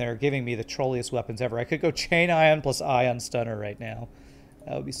weapon, and they're giving me the trolliest weapons ever. I could go Chain Ion plus Ion Stunner right now.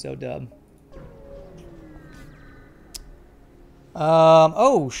 That would be so dumb.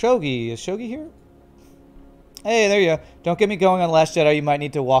 Oh, Shogi. Is Shogi here? Hey, there you go. Don't get me going on Last Jedi. You might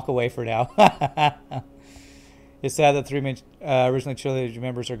need to walk away for now. It's sad that 3 main originally trilogy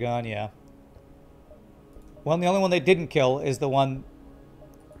members are gone. Yeah. Well, the only one they didn't kill is the one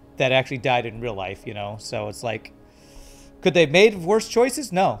that actually died in real life, you know? So it's like, could they have made worse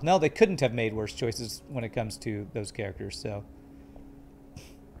choices? No. No, they couldn't have made worse choices when it comes to those characters, so.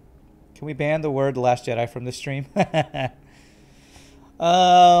 Can we ban the word The Last Jedi from the stream?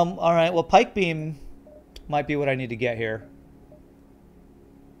 Alright, well, Pike Beam might be what I need to get here.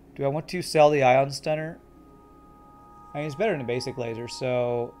 Do I want to sell the Ion Stunner? I mean, it's better than a basic laser,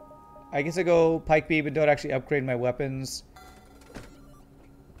 so I guess I go Pike Beam and don't actually upgrade my weapons.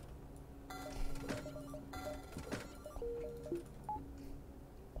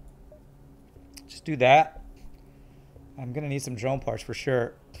 Just do that. I'm gonna need some drone parts for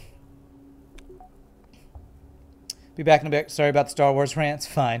sure. Be back in a bit. Sorry about the Star Wars rants.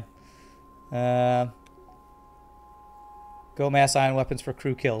 Fine. Go mass ion weapons for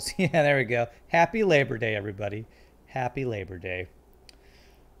crew kills. Yeah, there we go. Happy Labor Day, everybody. Happy Labor Day.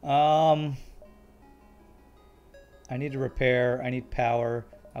 I need to repair. I need power.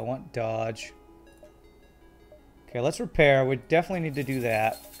 I want dodge. Okay, let's repair. We definitely need to do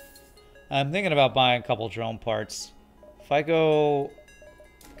that. I'm thinking about buying a couple drone parts. If I go...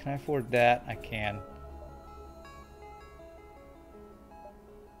 Can I afford that? I can.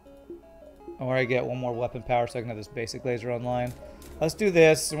 Or I get one more weapon power so I can have this basic laser online. Let's do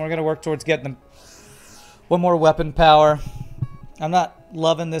this, and we're going to work towards getting them one more weapon power. I'm not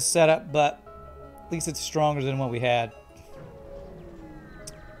loving this setup, but at least it's stronger than what we had.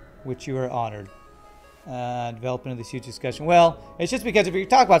 Which you are honored. Development of this huge discussion. Well, it's just because if you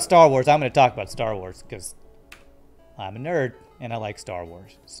talk about Star Wars, I'm going to talk about Star Wars because I'm a nerd and I like Star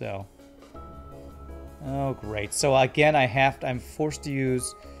Wars. So, Oh, great. So again, I'm forced to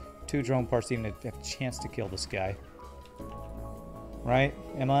use 2 drone parts even to have a chance to kill this guy. Right?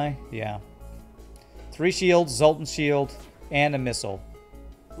 Am I? Yeah. 3 shields, Zoltan shield, and a missile.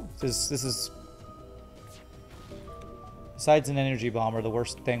 This is... Besides an energy bomber, the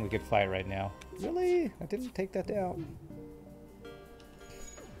worst thing we could fight right now. Really? I didn't take that down.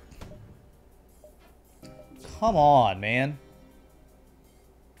 Come on, man.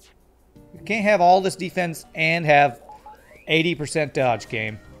 You can't have all this defense and have 80% dodge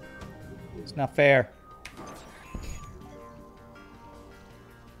game. It's not fair.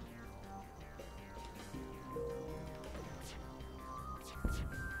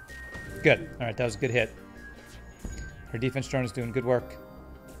 Good. All right, that was a good hit. Her defense drone is doing good work.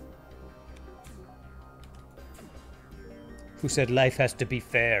 Who said life has to be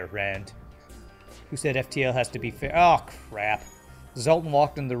fair, Rand? Who said FTL has to be fair? Oh, crap. Zoltan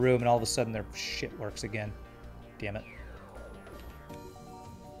walked in the room and all of a sudden their shit works again. Damn it.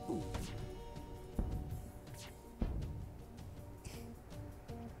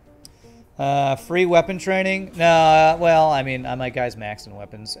 Free weapon training? No, well, I mean, my guy's maxed in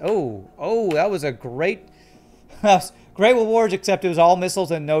weapons. Oh, that was a great... great rewards, except it was all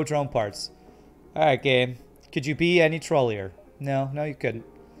missiles and no drone parts. Alright, game. Could you be any trollier? No, you couldn't.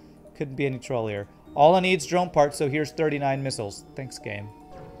 Couldn't be any trollier. All I need is drone parts, so here's 39 missiles. Thanks, game.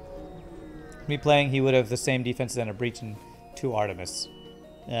 Me playing, he would have the same defenses and a breach and 2 Artemis.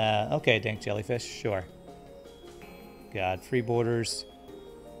 Okay, dank jellyfish, sure. God, free borders.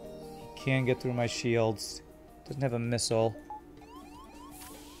 Can't get through my shields. Doesn't have a missile.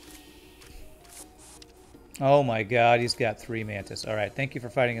 Oh my god, he's got 3 Mantis. Alright, thank you for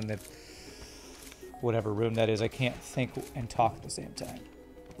fighting in the... whatever room that is. I can't think and talk at the same time.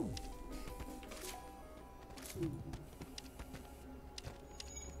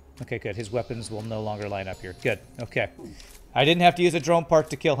 Okay, good. His weapons will no longer line up here. Good. Okay. I didn't have to use a drone part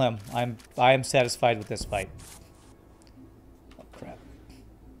to kill him. I am satisfied with this fight. Oh, crap.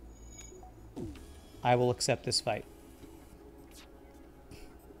 I will accept this fight.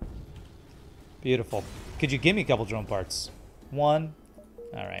 Beautiful. Could you give me a couple drone parts? 1.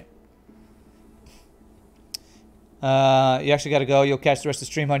 Alright. You actually got to go. You'll catch the rest of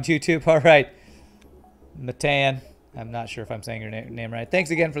the stream on YouTube. Alright. Matan. I'm not sure if I'm saying your name right. Thanks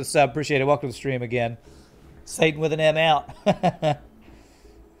again for the sub. Appreciate it. Welcome to the stream again. Satan with an M out.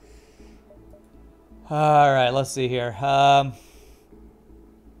 Alright, let's see here.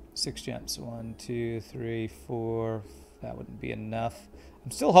 6 jumps. 1, 2, 3, 4. That wouldn't be enough.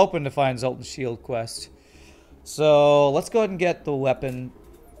 I'm still hoping to find Zoltan's Shield quest. So, let's go ahead and get the weapon.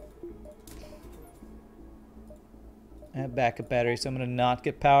 I have backup battery, so I'm going to not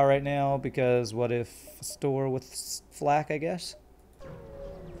get power right now, because what if a store with flak, I guess?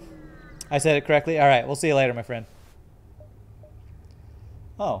 I said it correctly? Alright, we'll see you later, my friend.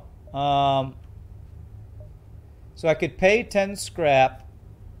 Oh. So I could pay 10 scrap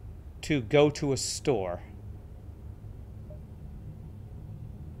to go to a store.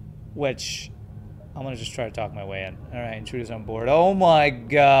 Which, I'm going to just try to talk my way in. Alright, intruders on board. Oh my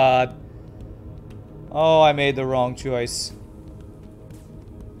god. Oh, I made the wrong choice.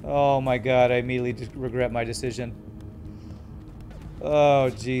 Oh my god, I immediately regret my decision. Oh,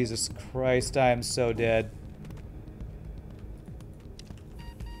 Jesus Christ, I am so dead.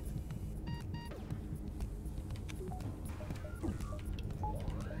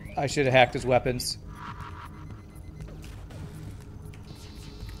 I should have hacked his weapons.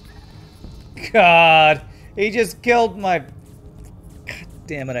 God, he just killed my... God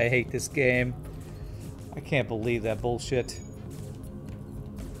damn it, I hate this game. I can't believe that bullshit.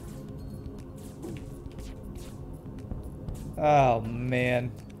 Oh,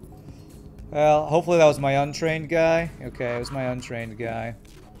 man. Well, hopefully that was my untrained guy. Okay, it was my untrained guy.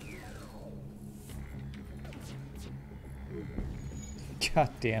 God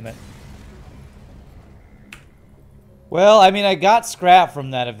damn it. Well, I mean, I got scrap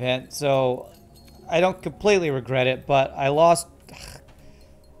from that event, so I don't completely regret it, but I lost...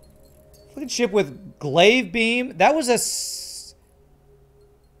 Fucking ship with glaive beam. That was a 6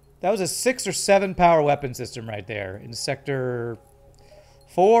 or 7 power weapon system right there in sector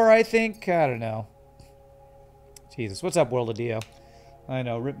 4, I think. I don't know. Jesus, what's up, World of Dio? I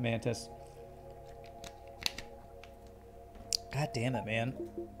know, Rip Mantis. God damn it, man.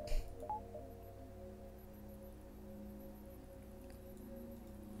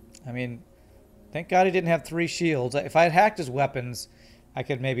 I mean, thank God he didn't have 3 shields. If I had hacked his weapons, I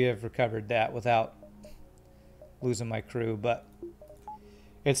could maybe have recovered that without losing my crew, but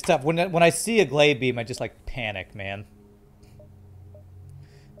it's tough. When I see a glaive beam, I just like panic, man.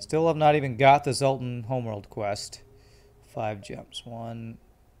 Still have not even got the Zoltan Homeworld quest. 5 jumps. 1,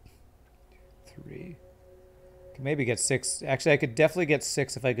 3. Can maybe get 6. Actually, I could definitely get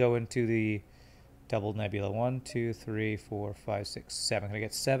 6 if I go into the double nebula. 1, 2, 3, 4, 5, 6, 7. Can I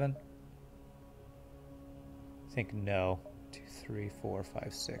get 7? I think no. 2, 3, 4,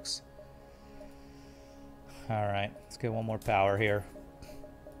 5, 6. Alright, let's get one more power here.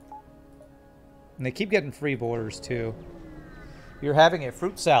 And they keep getting free borders too. You're having a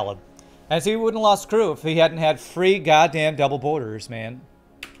fruit salad. As he wouldn't have lost crew if he hadn't had free goddamn double borders, man.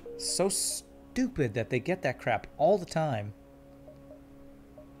 So stupid that they get that crap all the time.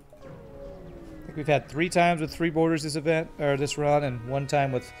 I think we've had 3 times with free borders this event, or this run, and 1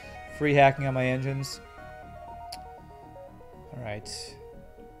 time with free hacking on my engines. Alright.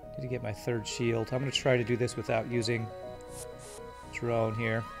 Need to get my 3rd shield. I'm going to try to do this without using drone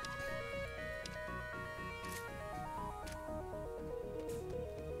here.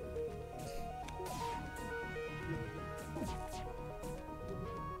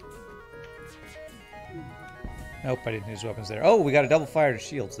 Nope, I didn't use weapons there. Oh, we got a double fire to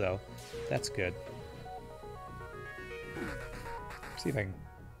shields, though. That's good. See if I can...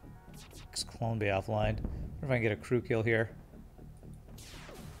 Clone Bay offline. I wonder if I can get a crew kill here.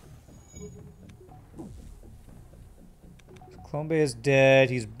 Clone Bay is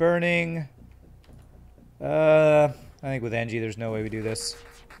dead. He's burning. I think with Engie, there's no way we do this.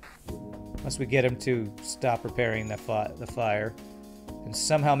 Unless we get him to stop repairing the fire. And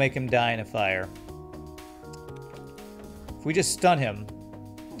somehow make him die in a fire. If we just stun him...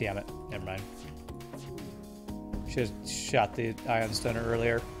 Damn it. Never mind. Should have shot the ion stunner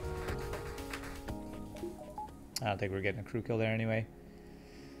earlier. I don't think we're getting a crew kill there anyway.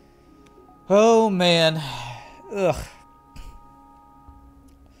 Oh, man. Ugh.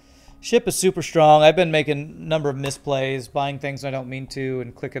 Ship is super strong. I've been making a number of misplays, buying things I don't mean to,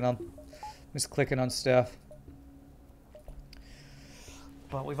 and misclicking on stuff.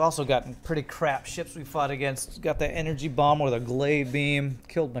 But we've also gotten pretty crap ships we fought against. Got that energy bomb with a glaive beam.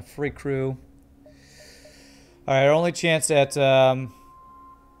 Killed my free crew. Alright, our only chance at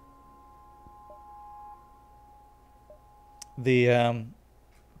the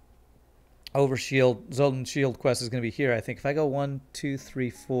Overshield, Zoltan Shield quest is going to be here, I think. If I go 1, 2, 3,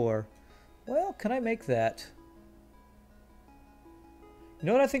 4... Well, can I make that? You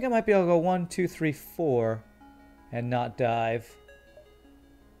know what? I think I might be able to go 1, 2, 3, 4 and not dive.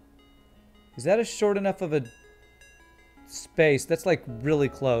 Is that a short enough of a space? That's like really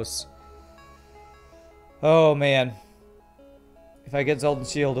close. Oh man. If I get Zoltan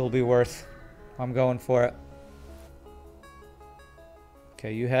Shield, it'll be worth. I'm going for it.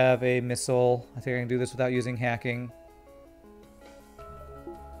 Okay, you have a missile. I think I can do this without using hacking.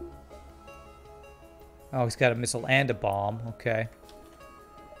 Oh, he's got a missile and a bomb. Okay.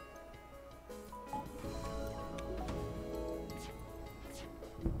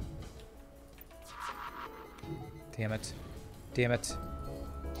 Damn it. Damn it.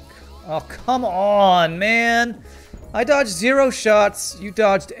 Oh, come on, man! I dodged 0 shots. You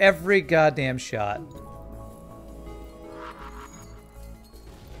dodged every goddamn shot.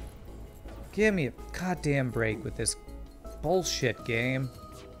 Give me a goddamn break with this bullshit game.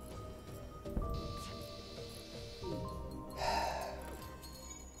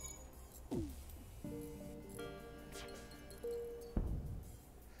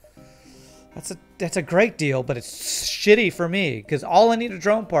 That's a great deal, but it's shitty for me because all I need are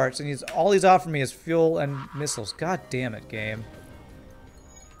drone parts, and all he's offering me is fuel and missiles. God damn it, game!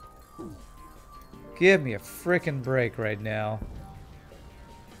 Give me a frickin' break right now.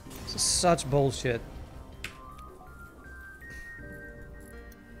 This is such bullshit.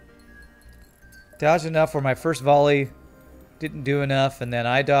 Dodged enough where my first volley didn't do enough, and then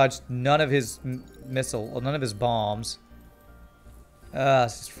I dodged none of his none of his bombs.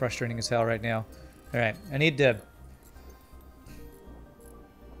 This is frustrating as hell right now. Alright, I need to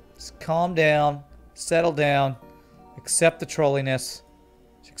just calm down, settle down, accept the trolliness.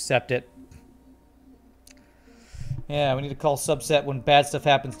 Just accept it. Yeah, we need to call subset when bad stuff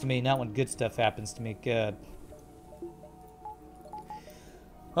happens to me, not when good stuff happens to me. Good.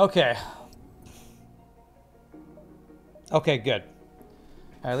 Okay. Okay, good.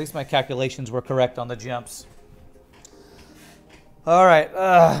 At least my calculations were correct on the jumps. Alright,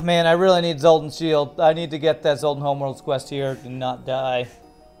 man, I really need Zoltan Shield. I need to get that Zoltan Homeworld's quest here and not die.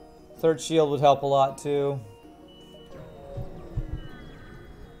 3rd shield would help a lot, too.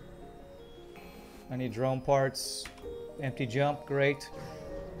 I need drone parts. Empty jump, great.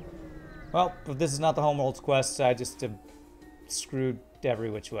 Well, if this is not the Homeworld's quest, I just screwed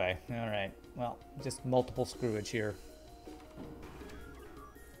every which way. Alright, well, just multiple screwage here.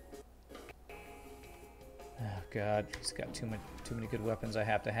 God, he's got too many good weapons. I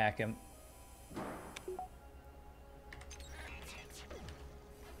have to hack him.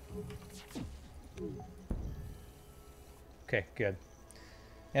 Okay, good.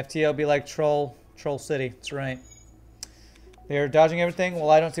 FTL be like Troll City. That's right. They're dodging everything? Well,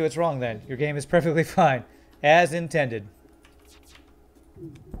 I don't see what's wrong then. Your game is perfectly fine. As intended.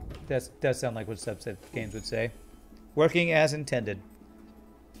 That does sound like what subset games would say. Working as intended.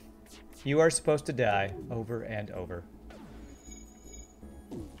 You are supposed to die over and over.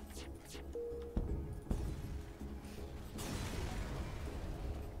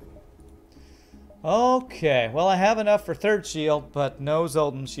 Okay, well I have enough for third shield, but no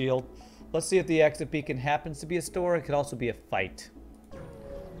Zoltan shield. Let's see if the exit beacon happens to be a store. It could also be a fight.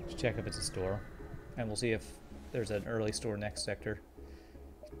 Let's check if it's a store. And we'll see if there's an early store next sector.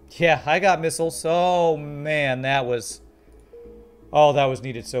 Yeah, I got missiles. Oh man, that was... Oh, that was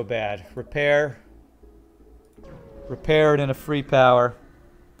needed so bad. Repair. Repaired and a free power.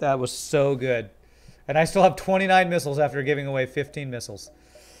 That was so good. And I still have 29 missiles after giving away 15 missiles.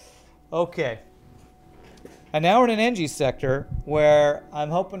 Okay. And now we're in an NG sector where I'm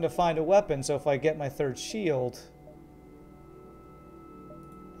hoping to find a weapon, so if I get my third shield,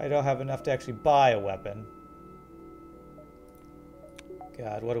 I don't have enough to actually buy a weapon.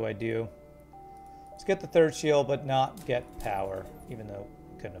 God, what do I do? Let's get the third shield, but not get power, even though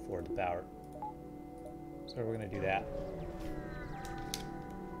I couldn't afford the power. So we're going to do that.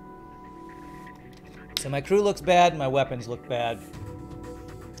 So my crew looks bad, my weapons look bad.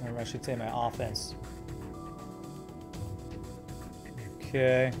 Or I should say my offense.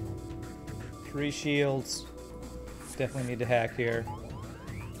 Okay. 3 shields. Definitely need to hack here.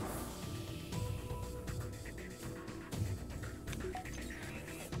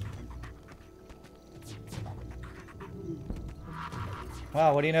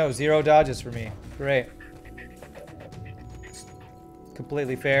 Wow, what do you know? 0 dodges for me. Great.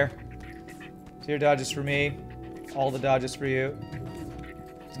 Completely fair. 0 dodges for me. All the dodges for you.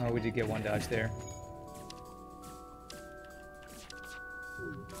 Oh, we did get 1 dodge there.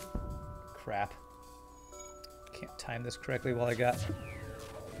 Crap. Can't time this correctly while I got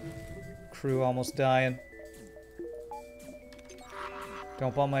crew almost dying.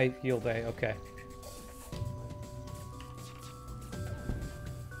 Don't bomb my heal bay. Okay.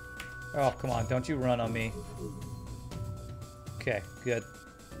 Oh, come on. Don't you run on me. Okay, good.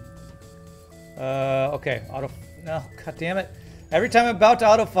 Okay. Auto... No, god damn it. Every time I'm about to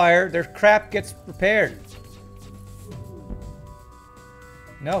auto-fire, their crap gets repaired.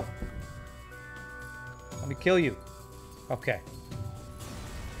 No. Let me kill you. Okay.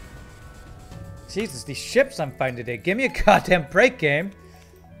 Jesus, these ships I'm fighting today. Give me a goddamn break, game.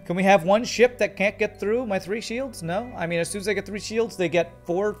 Can we have 1 ship that can't get through my 3 shields? No? I mean, as soon as I get 3 shields, they get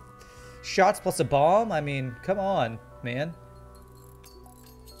 4 shots plus a bomb? I mean, come on, man.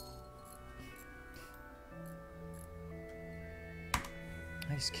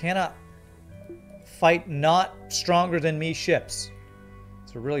 I just cannot fight not stronger than me ships.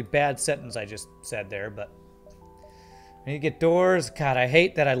 It's a really bad sentence I just said there, but... I need to get doors. God, I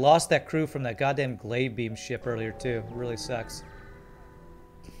hate that I lost that crew from that goddamn glaive beam ship earlier, too. It really sucks.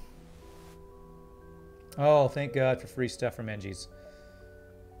 Oh, thank God for free stuff from NGs.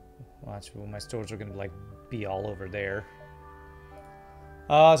 Watch, well, my stores are going to, like, be all over there.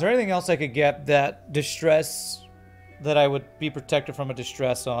 Is there anything else I could get that distress... that I would be protected from a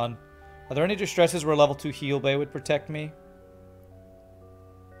distress on? Are there any distresses where level 2 heal bay would protect me?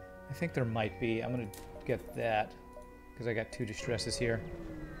 I think there might be. I'm going to get that. Because I got 2 distresses here.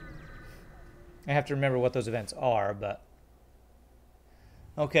 I have to remember what those events are, but...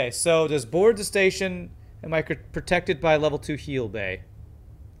 Okay, so does board the station... Am I protected by level 2 heal bay?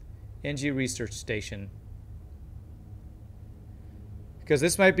 NG research station. Because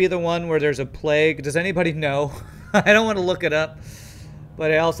this might be the one where there's a plague. Does anybody know? I don't want to look it up.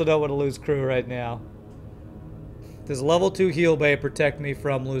 But I also don't want to lose crew right now. Does level 2 heal bay protect me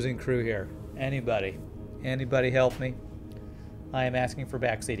from losing crew here? Anybody? Anybody help me? I am asking for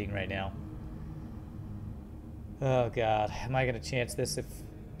backseating right now. Oh God. Am I going to chance this if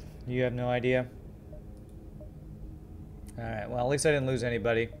you have no idea? Alright, well at least I didn't lose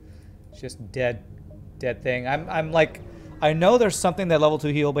anybody. It's just dead thing. I'm like... I know there's something that level 2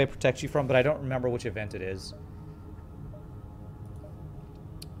 heal bay protects you from, but I don't remember which event it is.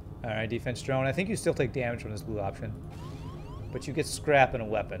 Alright, defense drone. I think you still take damage from this blue option. But you get scrap and a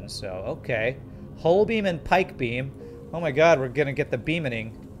weapon, so okay. Hull beam and pike beam. Oh my God, we're gonna get the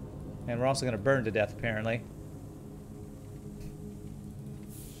beaming. And we're also gonna burn to death, apparently.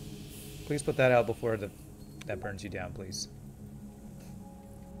 Please put that out before that burns you down, please.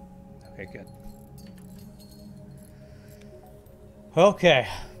 Okay, good. Okay.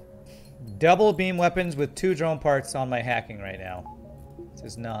 Double beam weapons with 2 drone parts on my hacking right now. This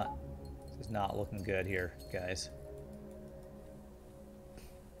is not looking good here, guys.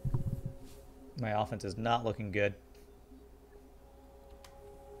 My offense is not looking good.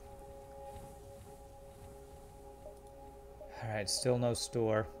 Alright, still no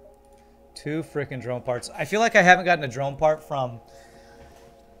store. 2 freaking drone parts. I feel like I haven't gotten a drone part from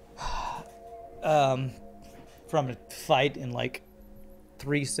a fight in like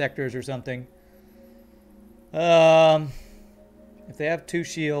 3 sectors or something. If they have 2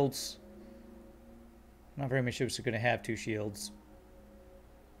 shields, not very many ships are going to have 2 shields.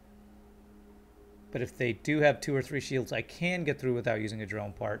 But if they do have 2 or 3 shields, I can get through without using a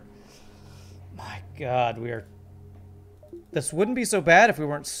drone part. My God, we are... This wouldn't be so bad if we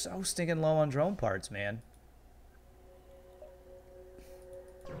weren't so stinking low on drone parts, man.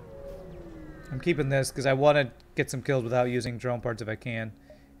 I'm keeping this because I want to get some kills without using drone parts if I can.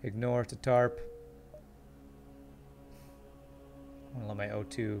 Ignore to tarp. I'm gonna let my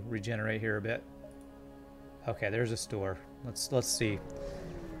O2 regenerate here a bit. Okay, there's a store. Let's see.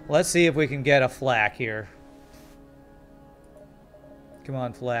 Let's see if we can get a flak here. Come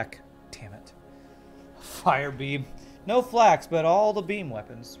on, flak. Damn it. Fire beam. No flaks, but all the beam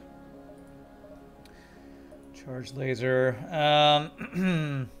weapons. Charge laser.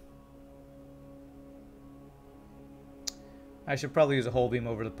 I should probably use a whole beam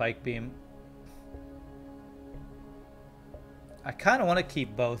over the pike beam. I kind of want to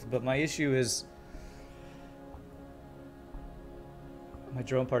keep both, but my issue is my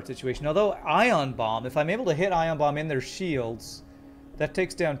drone part situation. Although ion bomb, if I'm able to hit ion bomb in their shields, that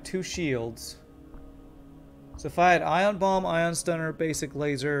takes down 2 shields. So if I had ion bomb, ion stunner, basic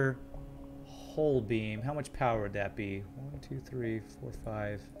laser, whole beam, how much power would that be? 1, 2, 3, 4,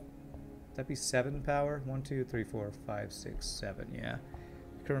 5. Would that be 7 power? 1, 2, 3, 4, 5, 6, 7. Yeah.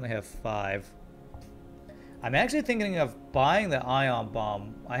 I currently have 5. I'm actually thinking of buying the ion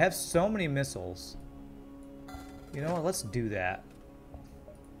bomb. I have so many missiles. You know what? Let's do that.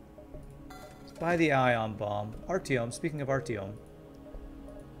 Let's buy the ion bomb. Artyom. Speaking of Artyom.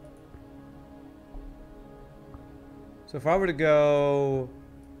 So if I were to go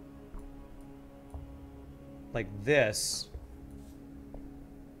like this,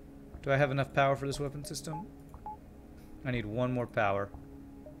 do I have enough power for this weapon system? I need 1 more power.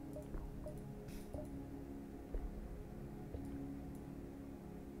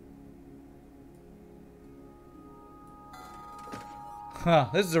 Huh,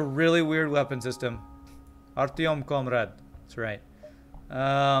 this is a really weird weapon system. Artyom Comrade. That's right.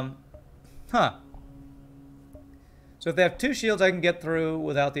 Huh. So if they have 2 shields, I can get through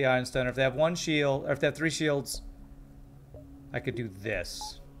without the ion stunner. If they have 1 shield, or if they have 3 shields, I could do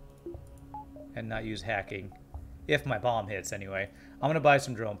this. And not use hacking. If my bomb hits, anyway. I'm going to buy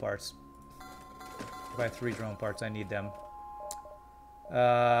some drone parts. Buy 3 drone parts. I need them.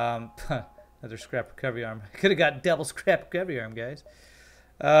 Another scrap recovery arm. I could have got double scrap recovery arm, guys.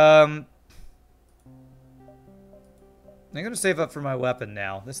 I'm going to save up for my weapon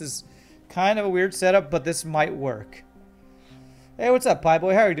now. This is kind of a weird setup, but this might work. Hey, what's up, Pie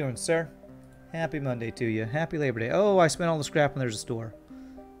Boy? How are you doing, sir? Happy Monday to you. Happy Labor Day. Oh, I spent all the scrap and there's a store.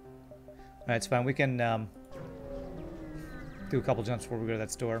 Alright, it's fine. We can do a couple jumps before we go to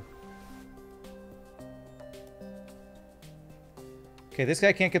that store. Okay, this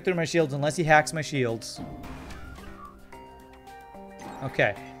guy can't get through my shields unless he hacks my shields.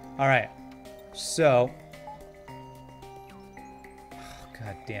 Okay. Alright. So. Oh,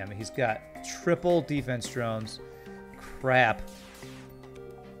 God damn it. He's got triple defense drones. Crap.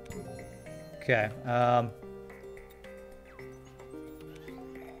 Okay.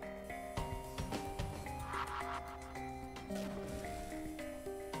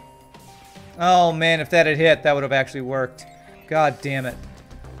 Oh, man. If that had hit, that would have actually worked. God damn it.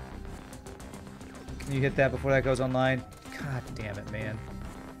 Can you hit that before that goes online? God damn it, man.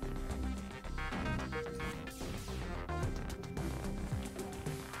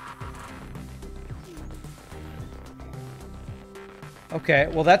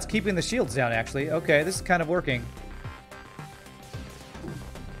 Okay, well that's keeping the shields down, actually. Okay, this is kind of working.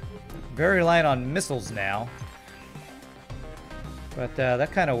 Very reliant on missiles now. But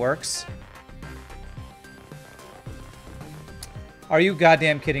that kind of works. Are you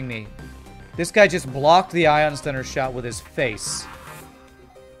goddamn kidding me? This guy just blocked the ion stunner shot with his face.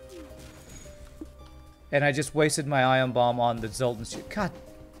 And I just wasted my ion bomb on the Zoltan shoot. God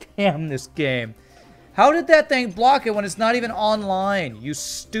damn this game. How did that thing block it when it's not even online? You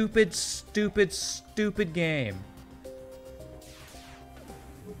stupid, stupid, stupid game.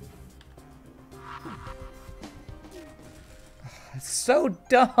 It's so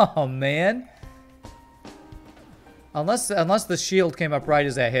dumb, man. Unless the shield came up right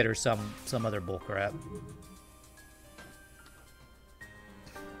as that hit or some other bullcrap.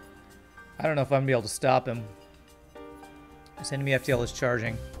 I don't know if I'm gonna be able to stop him. This enemy FTL is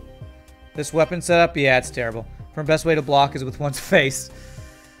charging. This weapon setup, yeah, it's terrible. From best way to block is with one's face.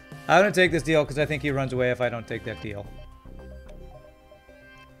 I'm gonna take this deal because I think he runs away if I don't take that deal.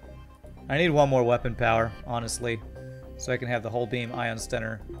 I need one more weapon power, honestly, so I can have the whole beam ion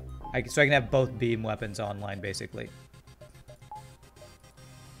stunner. So I can have both beam weapons online, basically.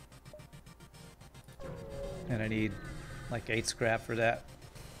 And I need like 8 scrap for that.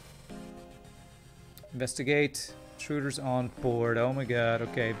 Investigate. Intruders on board. Oh my god.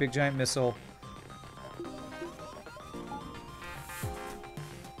 Okay, big giant missile.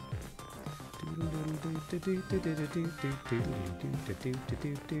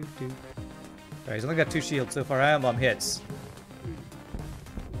 Alright, he's only got 2 shields so far. Ion Bomb hits.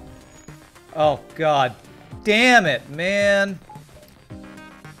 Oh god. Damn it, man.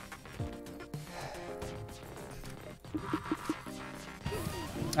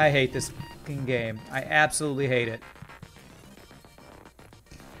 I hate this fucking game. I absolutely hate it.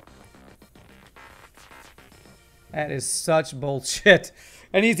 That is such bullshit.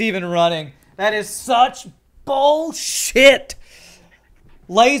 And he's even running. That is such bullshit.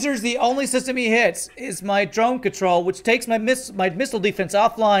 Laser's the only system he hits is my drone control, which takes my missile defense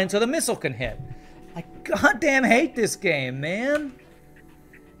offline so the missile can hit. I goddamn hate this game, man.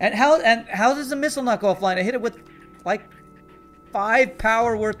 And how does the missile not go offline? I hit it with like 5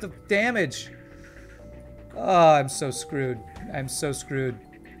 power worth of damage. Oh, I'm so screwed. I'm so screwed.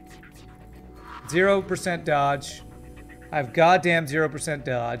 0% dodge. I have goddamn 0%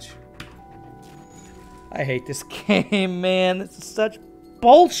 dodge. I hate this game, man. This is such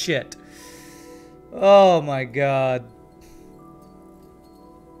bullshit. Oh my god.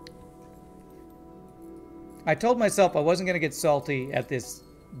 I told myself I wasn't going to get salty at this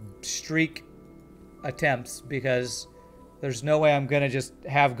streak attempts because there's no way I'm going to just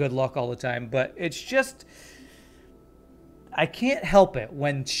have good luck all the time. But it's just... I can't help it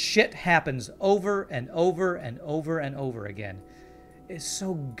when shit happens over and over and over and over again. It's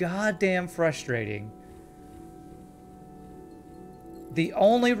so goddamn frustrating. The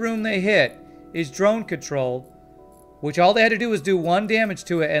only room they hit is drone control, which all they had to do was do 1 damage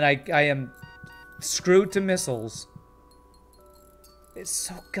to it, and I am screwed to missiles. It's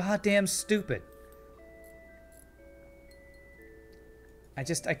so goddamn stupid. I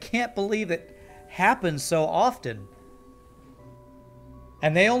can't believe it happens so often.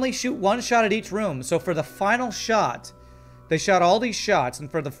 And they only shoot 1 shot at each room. So for the final shot, they shot all these shots.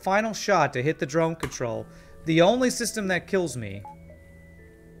 And for the final shot to hit the drone control, the only system that kills me.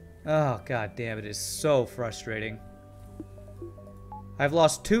 Oh, god damn, it is so frustrating. I've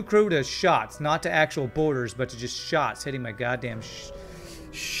lost 2 crew to shots, not to actual boarders, but to just shots hitting my goddamn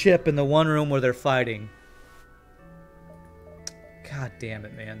ship in the one room where they're fighting. God damn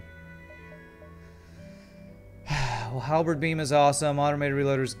it, man. Well, Halberd Beam is awesome. Automated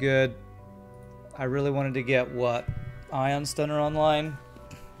Reloader is good. I really wanted to get, what? Ion Stunner online?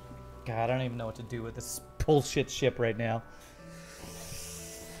 God, I don't even know what to do with this bullshit ship right now.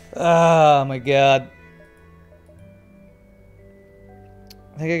 Oh, my God.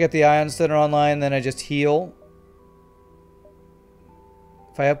 I think I get the Ion Stunner online, then I just heal.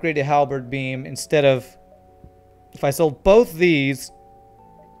 If I upgrade to Halberd Beam, instead of... If I sold both these...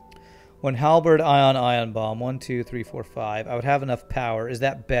 When Halberd, Ion Bomb, 1, 2, 3, 4, 5, I would have enough power. Is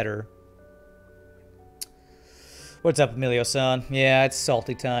that better? What's up, Emilio-san? Yeah, it's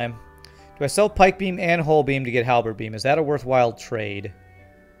salty time. Do I sell Pike Beam and Hull Beam to get Halberd Beam? Is that a worthwhile trade?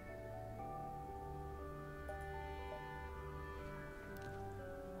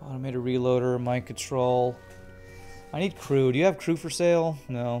 Automated Reloader, Mind Control. I need crew. Do you have crew for sale?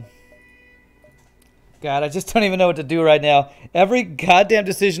 No. God, I just don't even know what to do right now. Every goddamn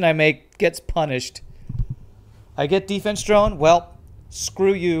decision I make gets punished. I get defense drone. Well,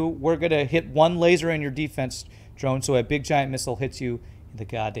 screw you. We're going to hit 1 laser in your defense drone so a big giant missile hits you in the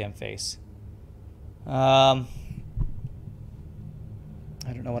goddamn face. I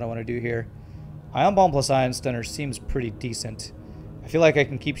don't know what I want to do here. Ion Bomb plus Ion Stunner seems pretty decent. I feel like I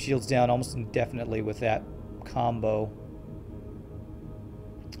can keep shields down almost indefinitely with that combo.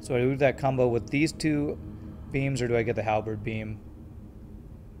 So do I do that combo with these 2 beams, or do I get the Halberd Beam?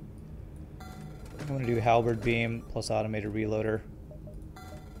 I'm going to do Halberd Beam plus Automated Reloader.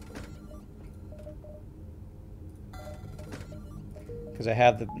 Because I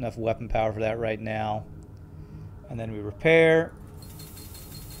have enough weapon power for that right now. And then we repair.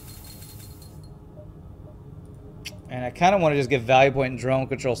 And I kind of want to just get value point and drone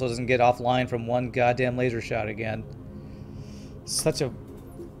control so it doesn't get offline from one goddamn laser shot again.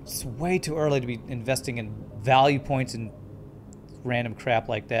 It's way too early to be investing in value points and random crap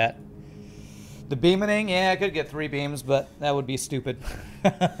like that. The beaming, yeah, I could get 3 beams, but that would be stupid.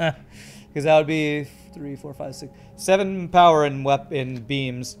 Because that would be 3, 4, 5, 6, 7 power in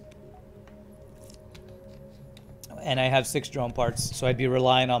beams. And I have 6 drone parts, so I'd be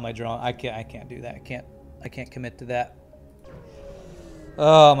relying on my drone. I can't do that. I can't commit to that.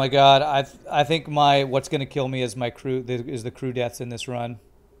 Oh my god, I think what's gonna kill me is my crew is the crew deaths in this run.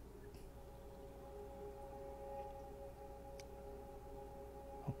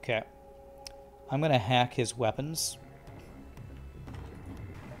 Okay. I'm gonna hack his weapons.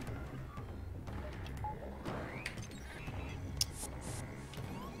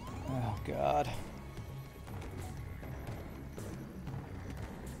 Oh god.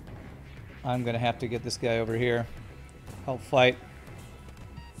 I'm gonna have to get this guy over here. Help fight.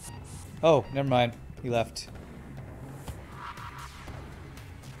 Oh, never mind. He left.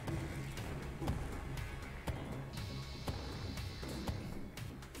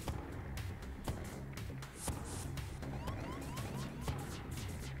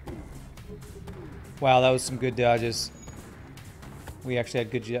 Wow, that was some good dodges. We actually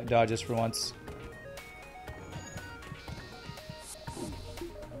had good dodges for once.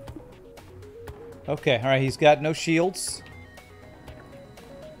 Okay, alright, he's got no shields.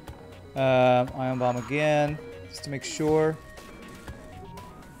 Ion bomb again, just to make sure.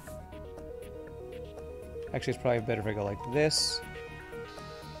 Actually, it's probably better if I go like this.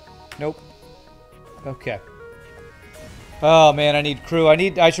 Nope. Okay. Oh man, I need crew.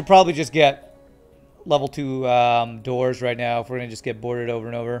 I should probably just get level 2 doors right now if we're gonna just get boarded over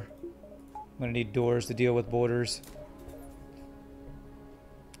and over. I'm gonna need doors to deal with boarders.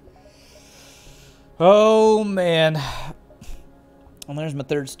 Oh man. Well, there's my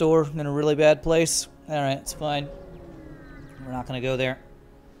 3rd store in a really bad place. Alright, it's fine. We're not gonna go there.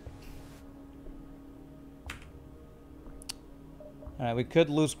 Alright, we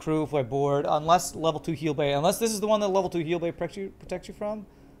could lose crew if I board. Unless level 2 heal bay. Unless this is the one that level 2 heal bay protects you from.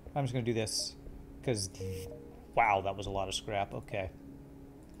 I'm just gonna do this. Because, wow, that was a lot of scrap. Okay.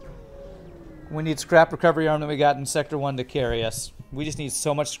 We need scrap recovery arm that we got in Sector 1 to carry us. We just need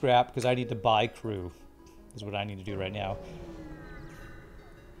so much scrap because I need to buy crew. Is what I need to do right now.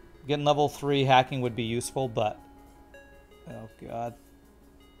 Getting level 3 hacking would be useful, but... Oh, God.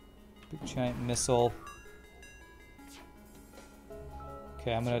 Big giant missile.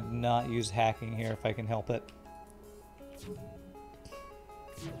 Okay, I'm going to not use hacking here if I can help it.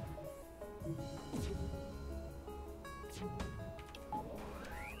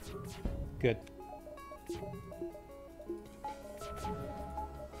 Good.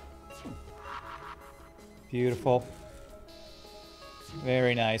 Beautiful.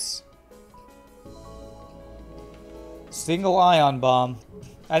 Very nice. Single ion bomb.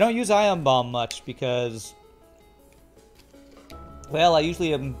 I don't use ion bomb much because, well, I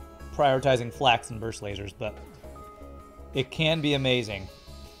usually am prioritizing flax and burst lasers, but it can be amazing.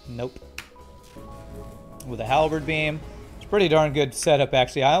 Nope. With a halberd beam, it's pretty darn good setup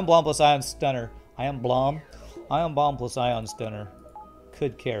actually. Ion bomb plus ion stunner. Ion bomb plus ion stunner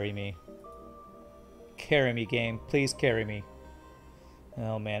could carry me. Carry me, game. Please carry me.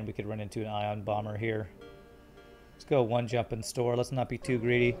 Oh man, we could run into an ion bomber here. Let's go 1 jump in store. Let's not be too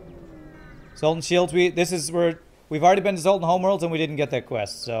greedy. Zoltan Shields, this is where we've already been to Zoltan Homeworlds and we didn't get that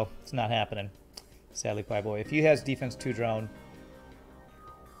quest, so it's not happening. Sadly, Pie Boy. If he has defense 2 drone,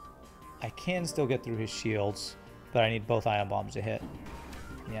 I can still get through his shields, but I need both ion bombs to hit.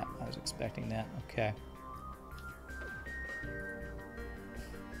 Yeah, I was expecting that. Okay.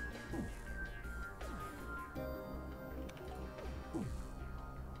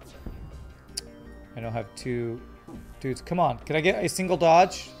 I don't have 2 dudes. Come on, can I get a single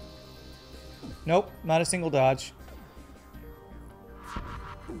dodge? Nope, not a single dodge.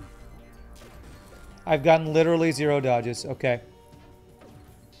 I've gotten literally 0 dodges. Okay.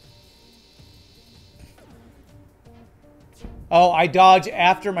 Oh, I dodge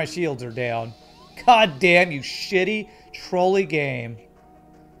after my shields are down. God damn you shitty, trolly game.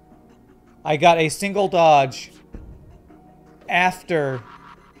 I got a single dodge after.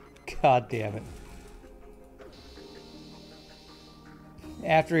 God damn it.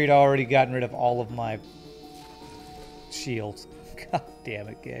 After he'd already gotten rid of all of my shields. God damn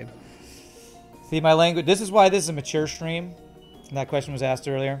it, game. See, my language... This is why this is a mature stream. That question was asked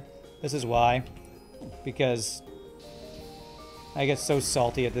earlier. This is why. Because I get so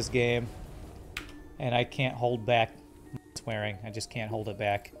salty at this game. And I can't hold back swearing. I just can't hold it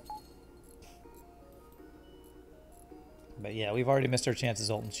back. But yeah, we've already missed our chance at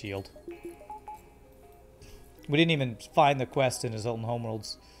Zoltan Shield. We didn't even find the quest in the Zoltan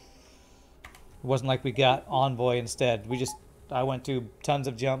Homeworlds. It wasn't like we got Envoy instead. I went to tons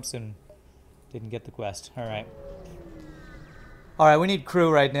of jumps and didn't get the quest. Alright. Alright, we need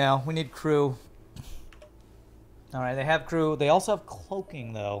crew right now. We need crew. Alright, they have crew. They also have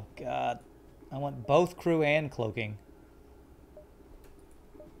cloaking, though. God. I want both crew and cloaking.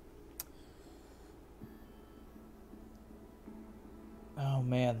 Oh,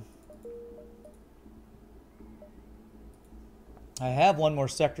 man. I have one more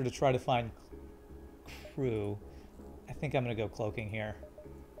sector to try to find crew. I think I'm going to go cloaking here.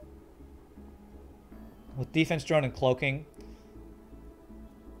 With defense drone and cloaking,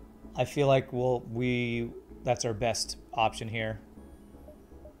 I feel like that's our best option here.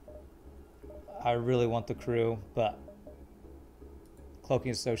 I really want the crew, but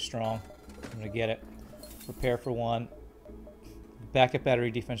cloaking is so strong. I'm going to get it. Prepare for one. Backup battery,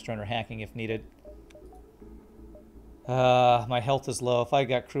 defense drone, or hacking if needed. My health is low. If I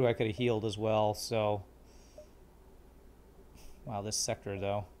got crew, I could have healed as well, so... Wow, this sector,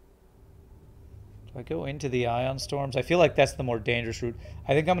 though. Do I go into the ion storms? I feel like that's the more dangerous route.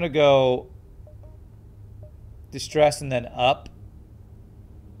 I think I'm going to go... Distress and then up.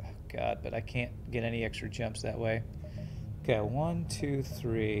 Oh, God, but I can't get any extra jumps that way. Okay, 1, 2,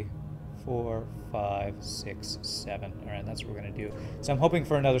 3, 4, 5, 6, 7. Alright, that's what we're going to do. So I'm hoping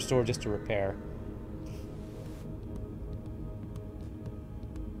for another store just to repair.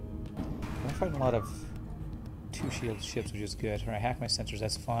 I'm fighting a lot of 2-shield ships, which is good. Alright, hack my sensors,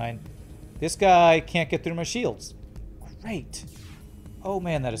 that's fine. This guy can't get through my shields. Great. Oh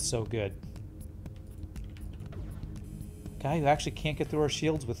man, that is so good. Guy who actually can't get through our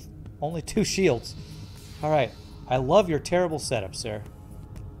shields with only 2 shields. Alright, I love your terrible setup, sir.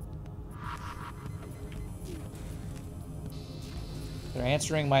 They're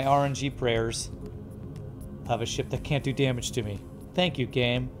answering my RNG prayers of a ship that can't do damage to me. Thank you,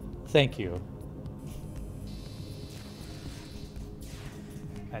 game. Thank you.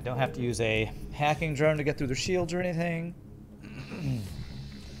 I don't have to use a hacking drone to get through their shields or anything.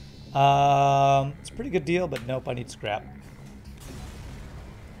 It's a pretty good deal, but nope, I need scrap.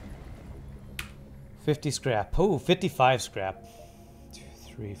 50 scrap. Oh, 55 scrap. 2,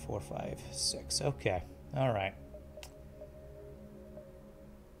 3, 4, 5, 6. Okay. Alright.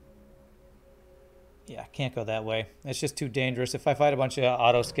 Yeah, can't go that way. It's just too dangerous. If I fight a bunch of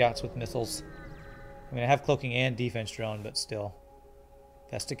auto scouts with missiles... I mean, I have cloaking and defense drone, but still.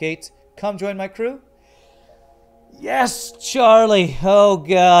 Investigate. Come join my crew. Yes, Charlie. Oh,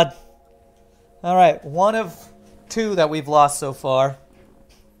 God. Alright, 1 of 2 that we've lost so far.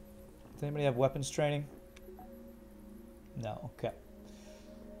 Does anybody have weapons training? No, okay.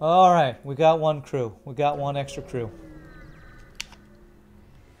 Alright, we got 1 crew. We got 1 extra crew.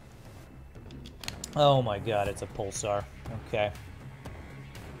 Oh my God, it's a pulsar. Okay.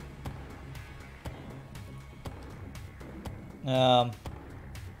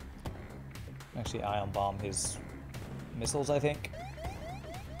 Actually, ion bomb his missiles, I think.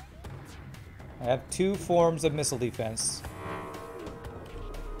 I have 2 forms of missile defense.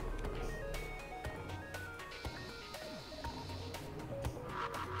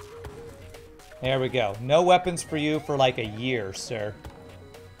 There we go. No weapons for you for like a year, sir.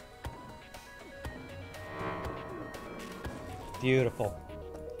 Beautiful.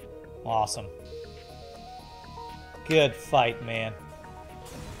 Awesome. Good fight, man.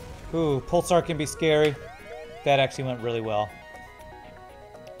 Ooh, pulsar can be scary. That actually went really well.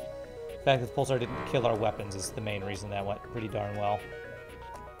 The fact that the pulsar didn't kill our weapons is the main reason that went pretty darn well.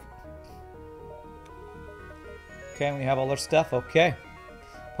 Okay, we have all our stuff. Okay.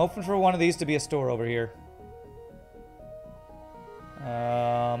 Hoping for one of these to be a store over here.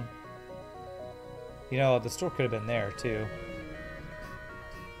 You know, the store could have been there, too.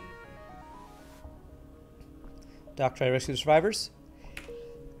 Doc, try to rescue the survivors.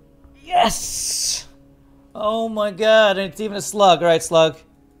 Yes! Oh my God, and it's even a slug. Alright, slug.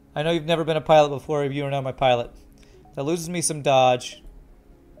 I know you've never been a pilot before, you are now my pilot. That loses me some dodge.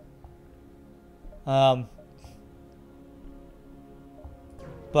 But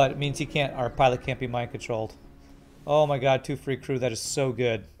it means our pilot can't be mind controlled. Oh my God, 2 free crew, that is so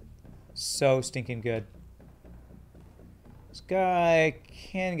good. So stinking good. This guy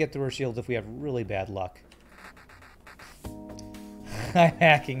can get through our shields if we have really bad luck. I'm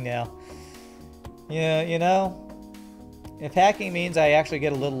hacking now. Yeah, you know, if hacking means I actually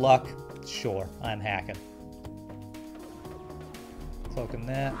get a little luck, sure, I'm hacking. Cloaking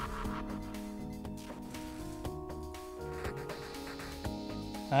that.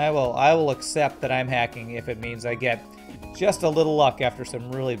 I will accept that I'm hacking if it means I get Just a little luck after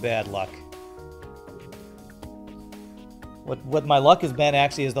some really bad luck. What my luck has been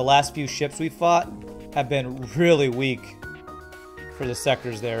actually is the last few ships we fought have been really weak for the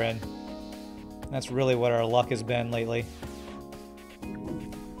sectors they're in. That's really what our luck has been lately.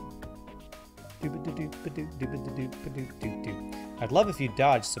 I'd love if you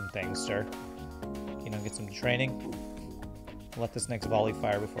dodged some things, sir. You know, get some training. Let this next volley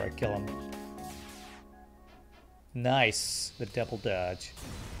fire before I kill him. Nice. The double dodge.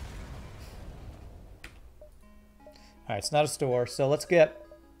 Alright, it's not a store, so let's get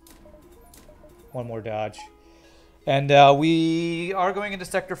one more dodge. And we are going into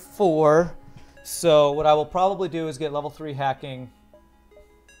Sector 4. So what I will probably do is get level 3 hacking.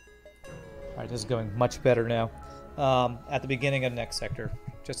 Alright, this is going much better now. At the beginning of the next sector,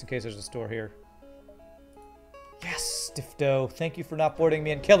 just in case there's a store here. Yes, Stifto. Thank you for not boarding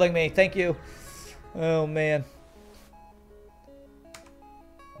me and killing me. Thank you. Oh, man.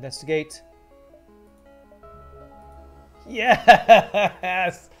 Investigate.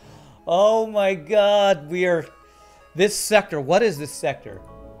 Yes! Oh my god, we are... This sector, what is this sector?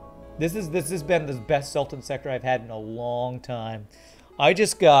 This has been the best Sultan sector I've had in a long time. I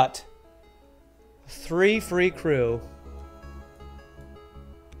just got 3 free crew.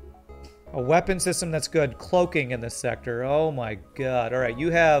 A weapon system that's good. Cloaking in this sector. Oh my god. Alright,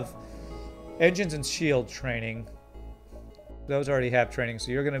 you have engines and shield training. Those already have training,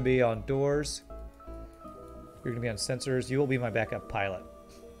 so you're going to be on doors. You're going to be on sensors. You will be my backup pilot.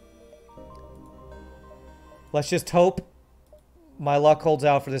 Let's just hope my luck holds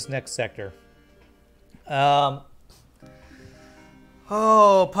out for this next sector. Oh,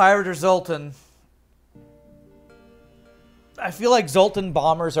 Pirate or Zoltan. I feel like Zoltan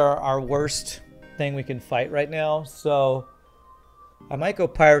bombers are our worst thing we can fight right now, so I might go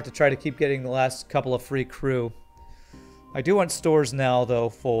Pirate to try to keep getting the last couple of free crew. I do want stores now, though,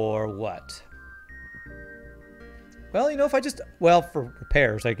 for what? Well, you know, if I just... Well, for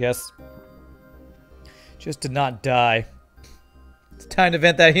repairs, I guess. Just to not die. It's time to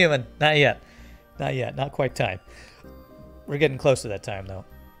vent that human. Not yet. Not yet. Not quite time. We're getting close to that time, though.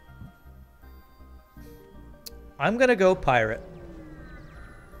 I'm going to go Pirate.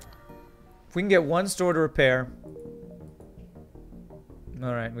 If we can get one store to repair.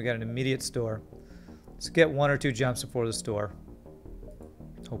 Alright, we got an immediate store. Let's get 1 or 2 jumps before the store.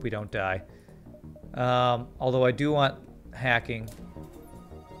 Hope we don't die. Although I do want hacking.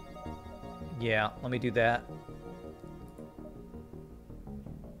 Yeah, let me do that.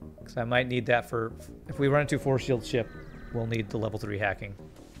 Because I might need that for... If we run into a 4-shield ship, we'll need the level 3 hacking.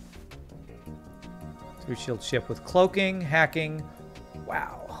 3-shield ship with cloaking, hacking.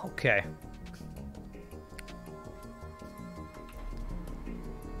 Wow, okay.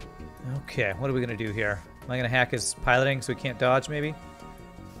 Okay, what are we going to do here? Am I going to hack his piloting so he can't dodge, maybe?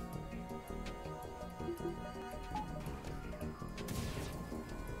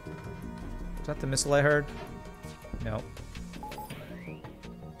 Is that the missile I heard? No.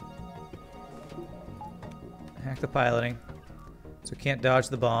 Hack the piloting so he can't dodge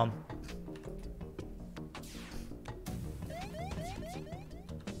the bomb.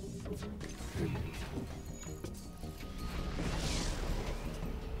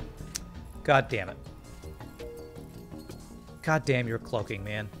 God damn it. God damn your cloaking,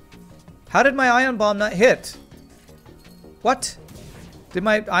 man. How did my ion bomb not hit? What? Did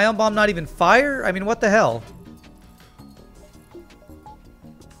my ion bomb not even fire? I mean, what the hell?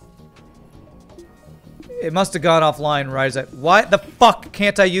 It must have gone offline right as I... Why the fuck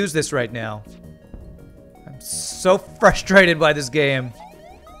can't I use this right now? I'm so frustrated by this game.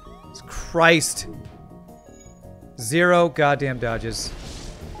 Christ. 0 goddamn dodges.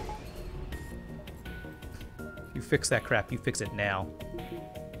 You fix that crap. You fix it now.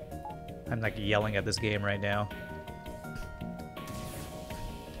 I'm like yelling at this game right now.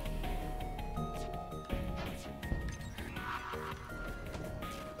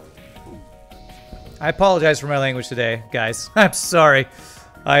 I apologize for my language today, guys. I'm sorry.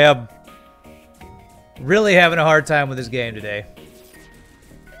 I am really having a hard time with this game today.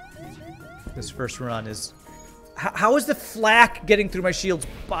 This first run is... How is the flak getting through my shields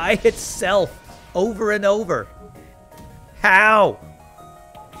by itself over and over? How?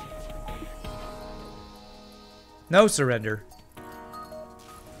 No surrender.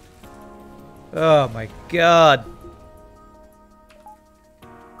 Oh my god.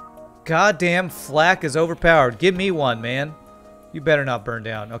 Goddamn flak is overpowered. Give me one, man. You better not burn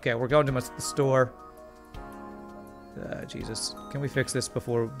down. Okay, we're going to the store. Jesus. Can we fix this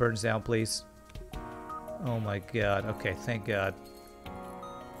before it burns down, please? Oh my god. Okay, thank god.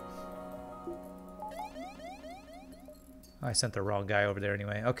 I sent the wrong guy over there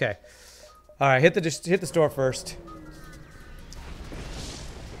anyway. Okay. All right, hit the store first.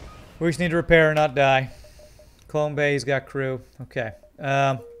 We just need to repair, not die. Clone Bay's got crew. Okay.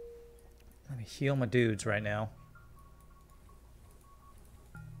 Let me heal my dudes right now.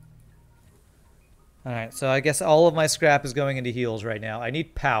 Alright, so I guess all of my scrap is going into heals right now. I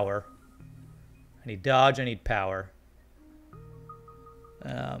need power. I need dodge, I need power.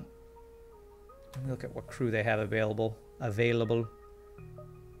 Let me look at what crew they have available.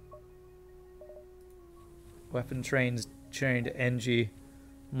 Weapon trained NG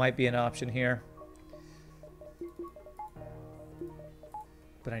might be an option here.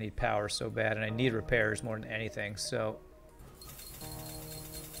 But I need power so bad, and I need repairs more than anything, so...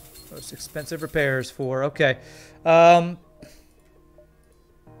 Most expensive repairs for... Okay. Alright,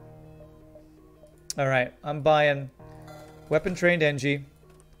 I'm buying weapon-trained NG.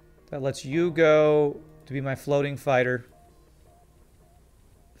 That lets you go to be my floating fighter.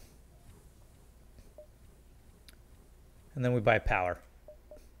 And then we buy power.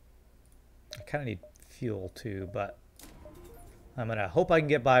 I kind of need fuel, too, but... I'm gonna hope I can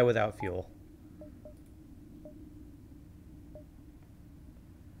get by without fuel.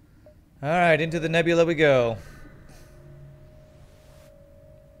 Alright, into the nebula we go.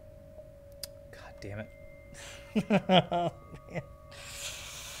 God damn it.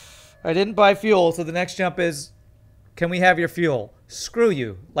 I didn't buy fuel, so the next jump is, can we have your fuel? Screw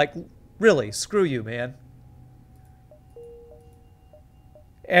you. Like, really, screw you, man.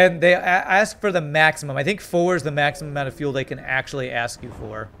 And they ask for the maximum. I think 4 is the maximum amount of fuel they can actually ask you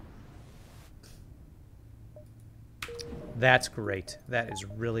for. That's great. That is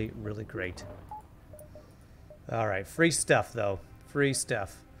really, really great. Alright, free stuff, though. Free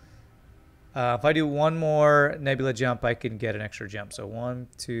stuff. If I do one more nebula jump, I can get an extra jump. So 1,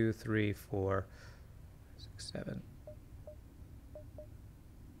 2, 3, 4, 6, 7.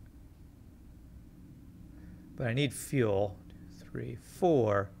 But I need fuel. 3,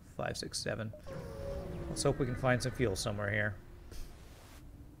 4, 5, 6, 7. Let's hope we can find some fuel somewhere here.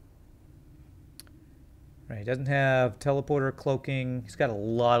 Right, he doesn't have teleporter, cloaking. He's got a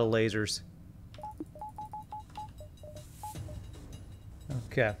lot of lasers.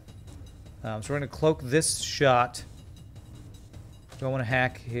 Okay. So we're going to cloak this shot. Don't want to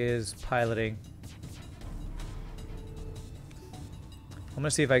hack his piloting. I'm going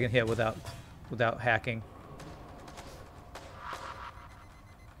to see if I can hit without hacking.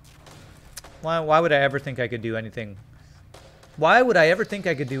 Why would I ever think I could do anything? Why would I ever think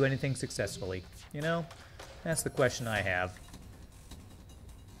I could do anything successfully? You know? That's the question I have.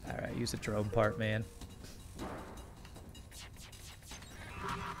 Alright, use the drone part, man.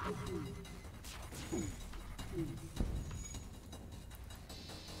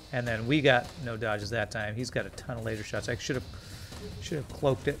 And then we got no dodges that time. He's got a ton of laser shots. I should have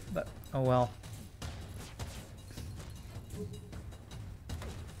cloaked it, but oh well.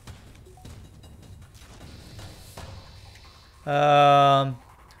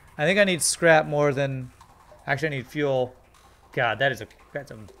 I think I need scrap more than... Actually, I need fuel. God, that's a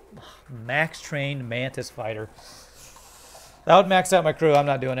max-trained Mantis fighter. That would max out my crew. I'm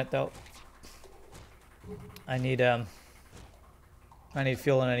not doing it, though. I need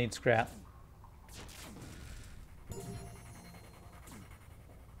fuel and I need scrap.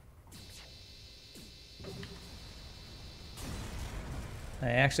 I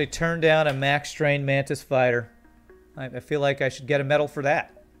actually turned down a max-trained Mantis fighter. I feel like I should get a medal for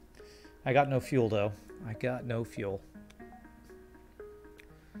that. I got no fuel, though. I got no fuel.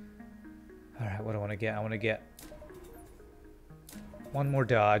 Alright, what do I want to get? I want to get one more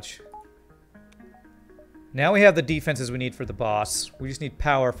dodge. Now we have the defenses we need for the boss. We just need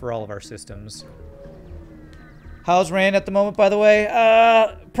power for all of our systems. How's Rand at the moment, by the way?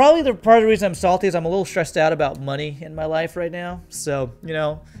 Probably the part of the reason I'm salty is I'm a little stressed out about money in my life right now. So, you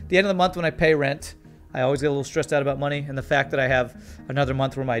know, at the end of the month when I pay rent, I always get a little stressed out about money, and the fact that I have another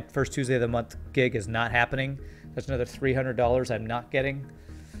month where my first Tuesday of the month gig is not happening, that's another $300 I'm not getting.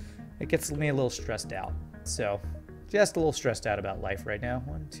 It gets me a little stressed out. So, just a little stressed out about life right now.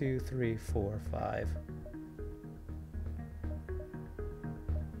 1, 2, 3, 4, 5.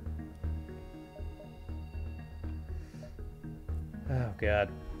 Oh, God.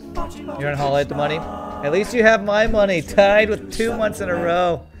 You're on holiday at the money? At least you have my money, tied with 2 months in a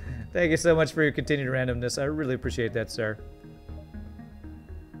row. Thank you so much for your continued randomness. I really appreciate that, sir.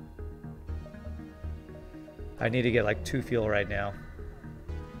 I need to get like 2 fuel right now.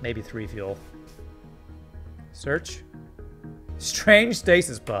 Maybe 3 fuel. Search. Strange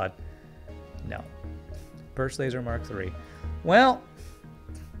stasis pod. No. Burst laser Mark III. Well.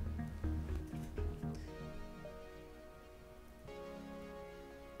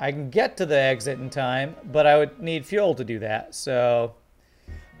 I can get to the exit in time, but I would need fuel to do that. So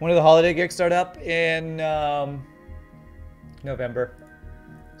when do the holiday gigs start up? In November.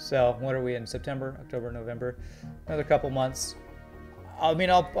 So what are we in? September, October, November? Another couple months. I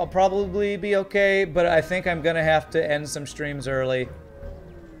mean, I'll probably be okay, but I think I'm gonna have to end some streams early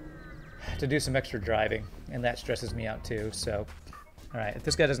to do some extra driving, and that stresses me out too. So, all right, if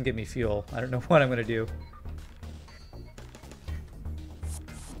this guy doesn't give me fuel, I don't know what I'm gonna do.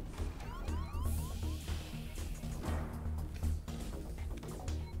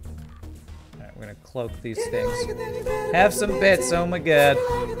 All right, we're gonna cloak these things. Have some bits. Oh my god.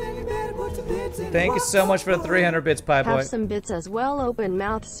 Thank you so much for the 300 bits, Pie Boy. Have some bits as well. Open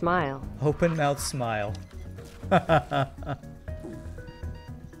mouth smile. Open mouth smile.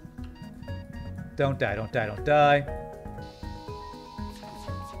 Don't die, don't die, don't die.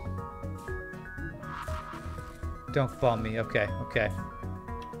 Don't bomb me. Okay, okay.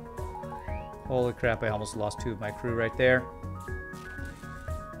 Holy crap, I almost lost 2 of my crew right there.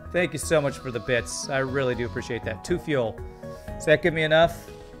 Thank you so much for the bits. I really do appreciate that. 2 fuel. Does that give me enough?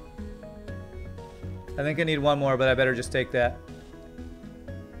 I think I need 1 more, but I better just take that.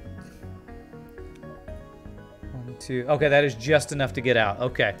 1, 2. Okay, that is just enough to get out.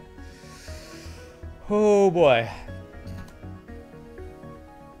 Okay. Oh boy.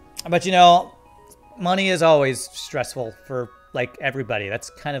 But you know, money is always stressful for like everybody. That's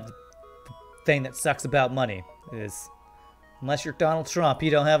kind of the thing that sucks about money is unless you're Donald Trump, you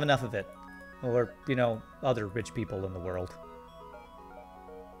don't have enough of it. Or, you know, other rich people in the world.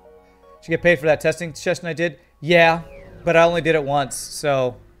 Did you get paid for that testing session I did? Yeah, but I only did it once,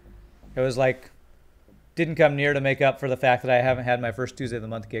 so it was like, didn't come near to make up for the fact that I haven't had my first Tuesday of the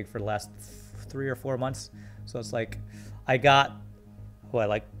month gig for the last 3 or 4 months. So it's like, I got, what,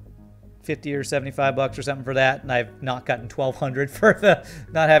 like 50 or 75 bucks or something for that, and I've not gotten 1,200 for the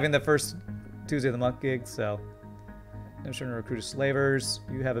not having the first Tuesday of the month gig, so. I'm trying to recruit slavers.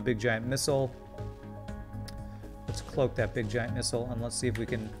 You have a big giant missile. Let's cloak that big giant missile, and let's see if we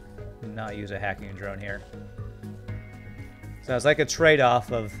can not use a hacking drone here. So it's like a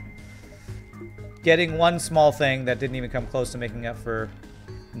trade-off of getting one small thing that didn't even come close to making up for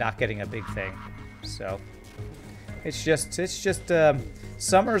not getting a big thing. So it's just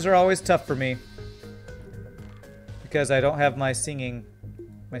summers are always tough for me because I don't have my singing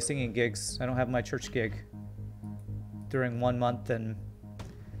gigs. I don't have my church gig during 1 month, and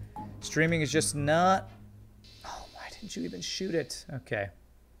streaming is just not. Oh, why didn't you even shoot it? Okay.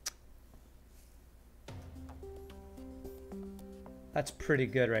 That's pretty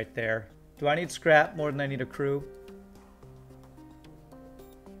good right there. Do I need scrap more than I need a crew?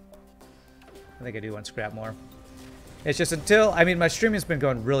 I think I do want scrap more. It's just until, I mean, my streaming's been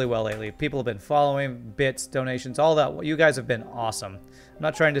going really well lately. People have been following, bits, donations, all that. You guys have been awesome. I'm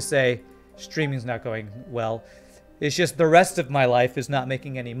not trying to say streaming's not going well. It's just the rest of my life is not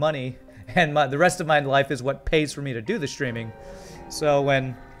making any money, and the rest of my life is what pays for me to do the streaming. So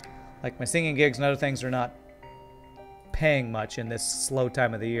when, like, my singing gigs and other things are not paying much in this slow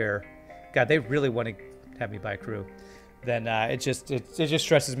time of the year, God, they really want to have me buy crew, then it just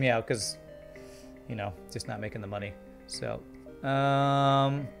stresses me out because, you know, just not making the money. So,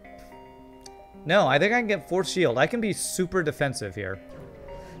 no, I think I can get Force Shield. I can be super defensive here.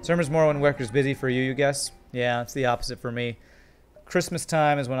 Summer's more when work is busy for you, you guess? Yeah, it's the opposite for me. Christmas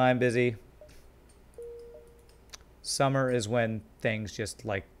time is when I'm busy. Summer is when things just,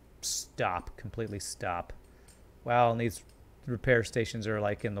 like, stop, completely stop. Wow, and these repair stations are,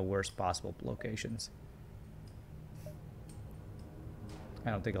 like, in the worst possible locations. I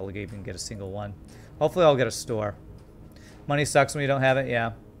don't think I'll even get a single one. Hopefully I'll get a store. Money sucks when you don't have it,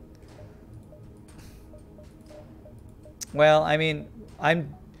 yeah. Well, I mean,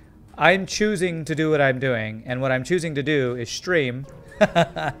 I'm choosing to do what I'm doing, and what I'm choosing to do is stream.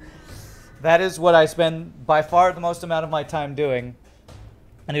 That is what I spend by far the most amount of my time doing,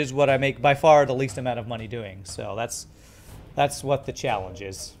 and it is what I make by far the least amount of money doing. So that's what the challenge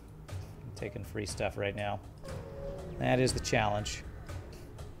is. I'm taking free stuff right now. That is the challenge.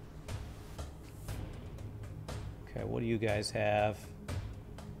 Okay, what do you guys have?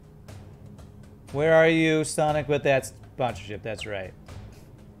 Where are you, Sonic, with that sponsorship? That's right.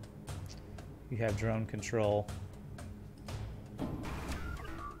 You have drone control.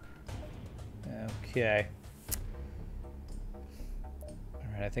 Okay.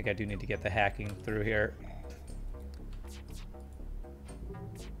 Alright, I think I do need to get the hacking through here.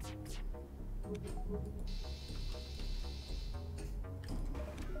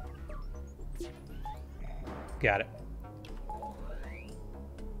 Got it.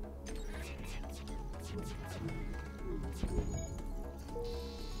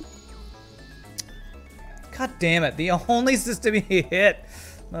 God damn it. The only system he hit.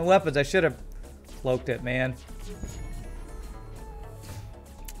 My weapons. I should have cloaked it, man.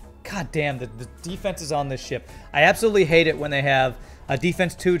 God damn, the defenses on this ship. I absolutely hate it when they have a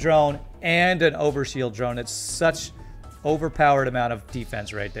defense 2 drone and an overshield drone. It's such overpowered amount of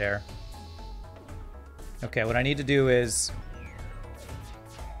defense right there. Okay, what I need to do is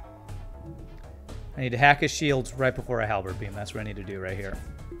I need to hack his shields right before a halberd beam. That's what I need to do right here.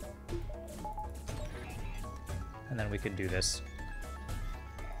 And then we can do this.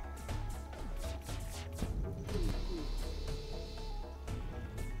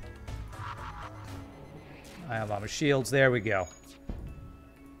 Ion bomber shields. There we go.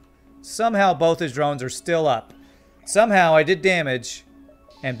 Somehow both his drones are still up. Somehow I did damage,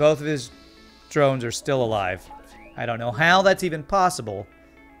 and both of his drones are still alive. I don't know how that's even possible.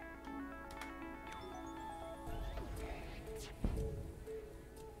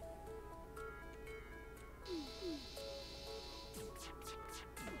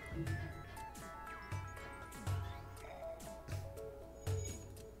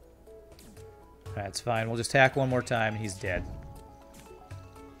 That's fine. We'll just hack one more time. He's dead.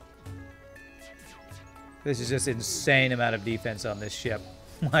 This is just insane amount of defense on this ship.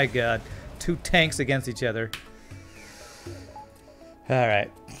 My God. 2 tanks against each other.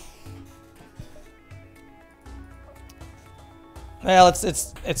 Alright. Well,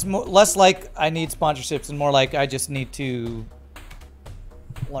 it's more, less like I need sponsorships and more like I just need to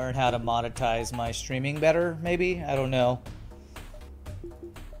learn how to monetize my streaming better, maybe? I don't know.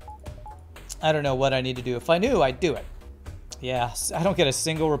 I don't know what I need to do. If I knew, I'd do it. Yeah, I don't get a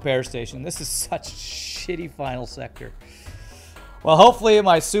single repair station. This is such shitty final sector. Well, hopefully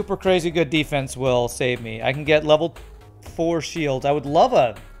my super crazy good defense will save me. I can get level 4 shields. I would love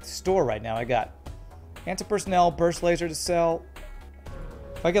a store right now. I got anti-personnel, burst laser to sell.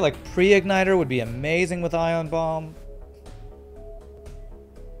 If I get like pre-igniter, would be amazing with ion bomb.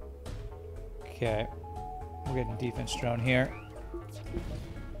 Okay, we're getting defense drone here.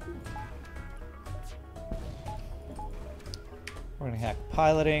 We're going to hack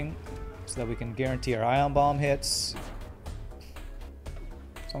piloting so that we can guarantee our ion bomb hits.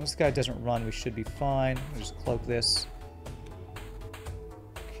 As long as this guy doesn't run, we should be fine. We'll just cloak this.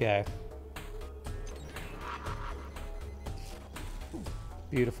 Okay.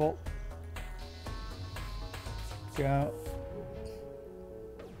 Beautiful. Go.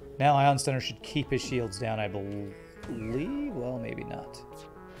 Now Ion Stunner should keep his shields down, I believe. Well, maybe not.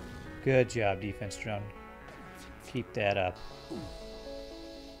 Good job, defense drone. Keep that up.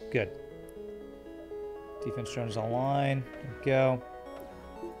 Good. Defense drone is online. There we go.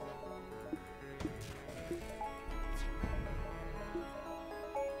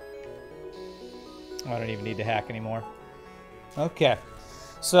 I don't even need to hack anymore. Okay.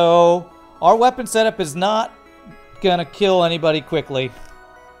 So, our weapon setup is not gonna kill anybody quickly.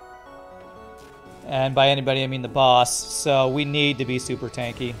 And by anybody, I mean the boss. So, we need to be super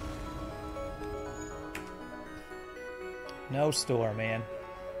tanky. No store, man.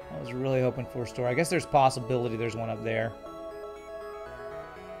 I was really hoping for a store. I guess there's possibility there's one up there.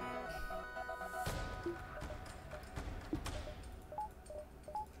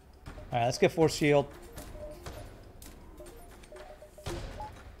 Alright, let's get force shield.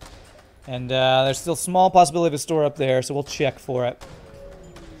 And there's still small possibility of a store up there, so we'll check for it.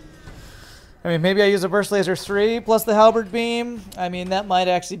 I mean, maybe I use a burst laser 3 plus the halberd beam. I mean, that might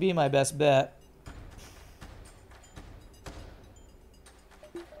actually be my best bet.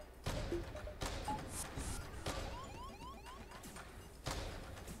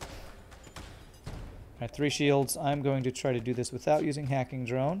 Alright, 3 shields. I'm going to try to do this without using hacking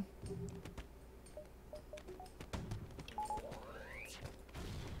drone.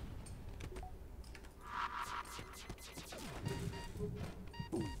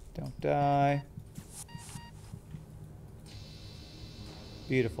 Don't die.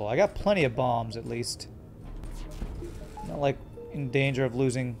 Beautiful. I got plenty of bombs, at least. Not like in danger of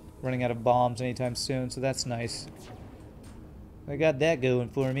running out of bombs anytime soon, so that's nice. I got that going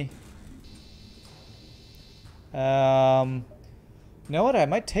for me. You know what? I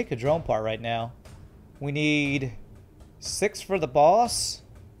might take a drone part right now. We need 6 for the boss.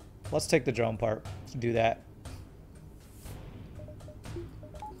 Let's take the drone part. Let's do that.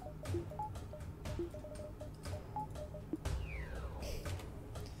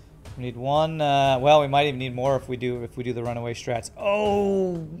 We need 1. Well, we might even need more if we do the runaway strats.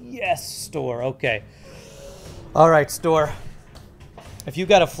 Oh yes, store. Okay. All right, store. If you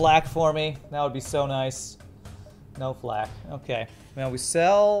got a flak for me, that would be so nice. No flak. Okay. Now we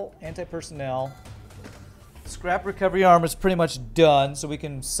sell anti-personnel. Scrap recovery armor is pretty much done, so we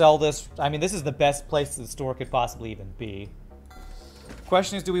can sell this. I mean, this is the best place the store could possibly even be.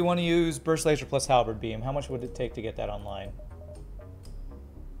 Question is, do we want to use burst laser plus halberd beam? How much would it take to get that online?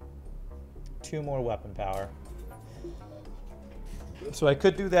 2 more weapon power. So I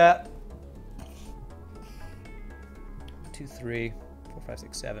could do that. 2, 3, 4, 5,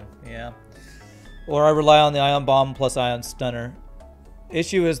 6, 7. Yeah. Or I rely on the ion bomb plus ion stunner.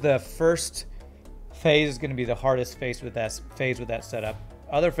 Issue is the first phase is going to be the hardest phase with that setup.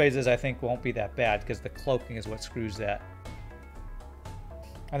 Other phases I think won't be that bad because the cloaking is what screws that.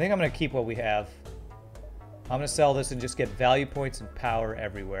 I think I'm going to keep what we have. I'm going to sell this and just get value points and power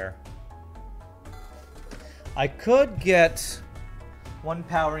everywhere. I could get 1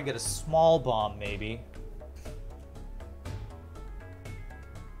 power and get a small bomb maybe.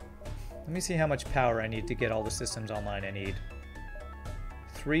 Let me see how much power I need to get all the systems online I need.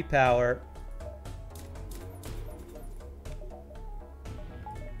 3 power.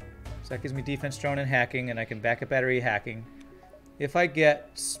 So that gives me defense, drone, and hacking, and I can backup battery hacking. If I get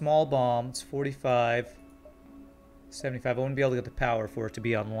small bombs, 45, 75, I wouldn't be able to get the power for it to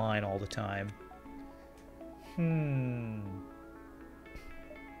be online all the time. You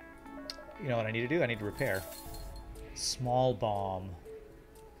know what I need to do? I need to repair. Small bomb.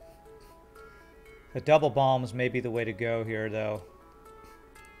 The double bombs may be the way to go here, though.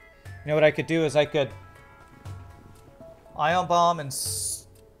 You know what I could do is I could ion bomb and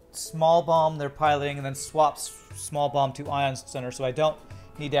small bomb their piloting, and then swap small bomb to ion stunner, so I don't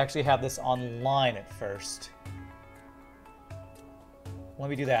need to actually have this online at first. Let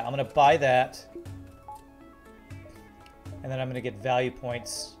me do that. I'm going to buy that, and then I'm going to get value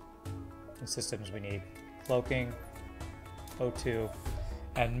points and systems we need. Cloaking, O2.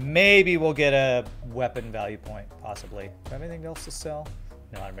 And maybe we'll get a weapon value point, possibly. Do I have anything else to sell?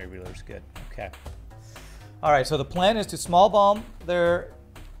 No, automated reloader's good. Okay. Alright, so the plan is to small bomb their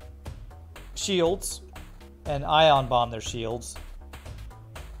shields and ion bomb their shields.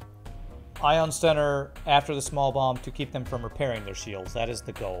 Ion stunner after the small bomb to keep them from repairing their shields. That is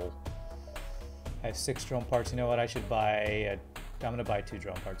the goal. I have 6 drone parts. You know what? I should buy... I'm going to buy 2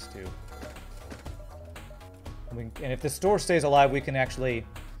 drone parts, too. And if the store stays alive, we can actually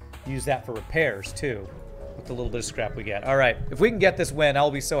use that for repairs, too, with the little bit of scrap we get. All right, if we can get this win,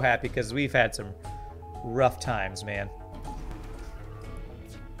 I'll be so happy, because we've had some rough times, man.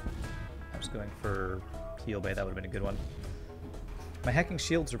 I was going for Heel Bay. That would have been a good one. My hacking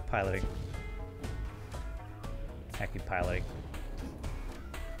shields are piloting. Hacking piloting.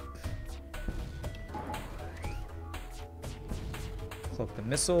 Cloak the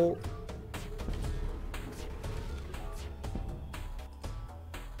missile.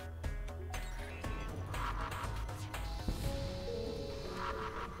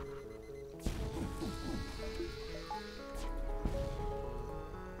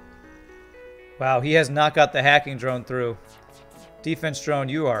 Wow, he has not got the hacking drone through. Defense drone,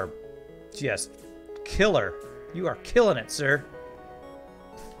 you are just killer. You are killing it, sir.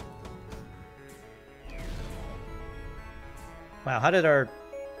 Wow, how did our...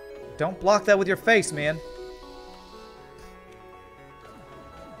 Don't block that with your face, man.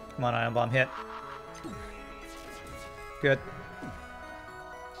 Come on, ion bomb, hit. Good.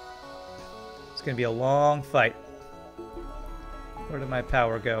 It's gonna be a long fight. Where did my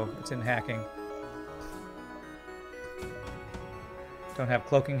power go? It's in hacking. Don't have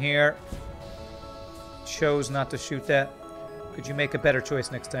cloaking here. Chose not to shoot that. Could you make a better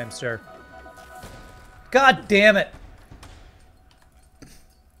choice next time, sir? God damn it!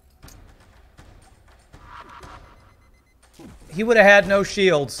 He would have had no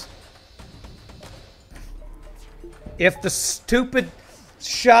shields. If the stupid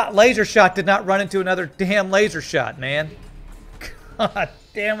laser shot did not run into another damn laser shot, man. God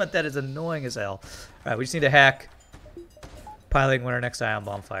damn it, that is annoying as hell. Alright, we just need to hack. Piloting when our next ion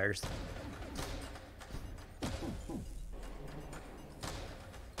bomb fires.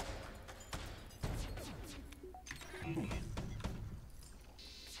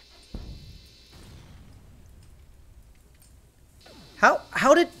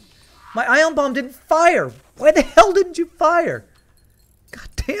 How did... My ion bomb didn't fire! Why the hell didn't you fire? God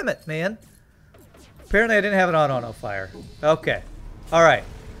damn it, man. Apparently I didn't have it on auto fire. Okay. Alright.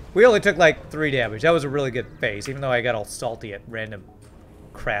 We only took like 3 damage. That was a really good phase, even though I got all salty at random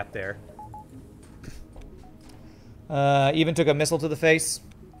crap there. Even took a missile to the face.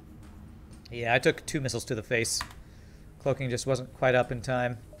 Yeah, I took 2 missiles to the face. Cloaking just wasn't quite up in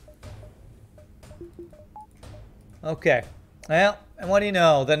time. Okay. Well, and what do you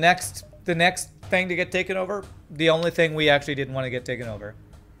know? The next thing to get taken over? The only thing we actually didn't want to get taken over.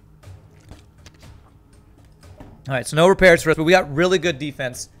 All right, so no repairs for us, but we got really good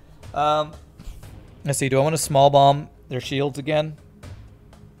defense. Let's see. Do I want to small bomb their shields again?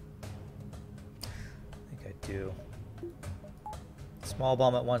 I think I do. Small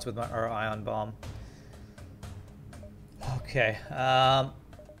bomb at once with our ion bomb. Okay. And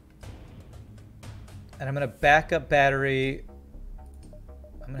I'm going to back up battery.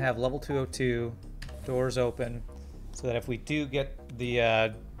 I'm going to have level 202 doors open so that if we do get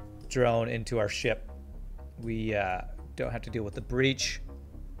the drone into our ship, we don't have to deal with the breach.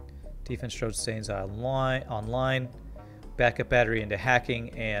 Defense drone stays online. Backup battery into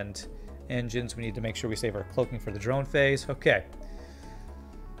hacking and engines. We need to make sure we save our cloaking for the drone phase. Okay.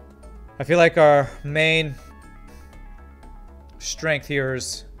 I feel like our main strength here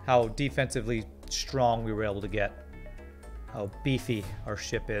is how defensively strong we were able to get. How beefy our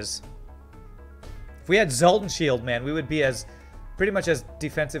ship is. If we had Zoltan Shield, man, we would be pretty much as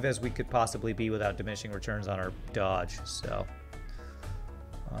defensive as we could possibly be without diminishing returns on our dodge. So,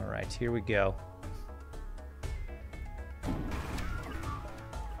 all right, here we go.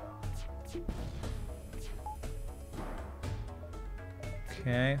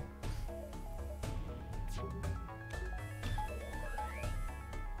 Okay.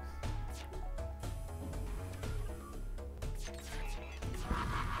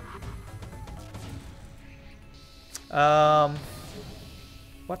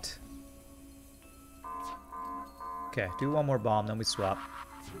 What? Okay, do one more bomb, then we swap.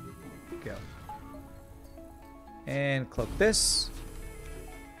 Go. And cloak this.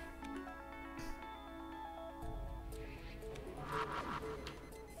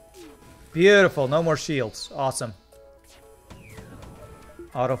 Beautiful, no more shields. Awesome.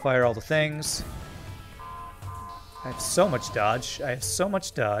 Auto fire all the things. I have so much dodge.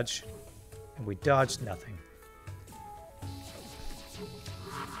 And we dodged nothing.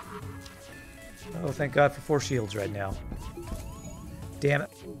 Oh, thank God for 4 shields right now. Damn it.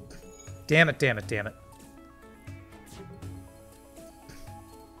 Damn it, damn it, damn it.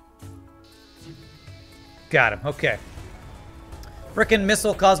 Got him, okay. Frickin'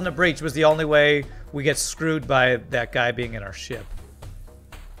 missile causing a breach was the only way we get screwed by that guy being in our ship.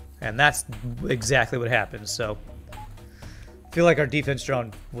 And that's exactly what happened, so... I feel like our defense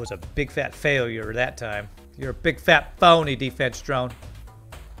drone was a big fat failure that time. You're a big fat phony, defense drone.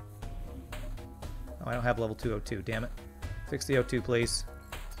 Oh, I don't have level 202, damn it. Fix the O2, please.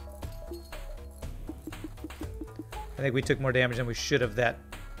 I think we took more damage than we should have that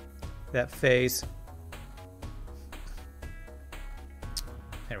phase.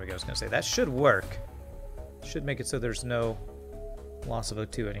 There we go, I was going to say, that should work. Should make it so there's no loss of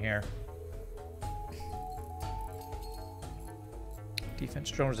O2 in here.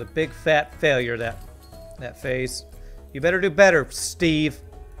 Defense drone was a big fat failure, that phase. You better do better, Steve.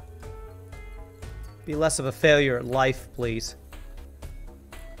 Be less of a failure at life, please.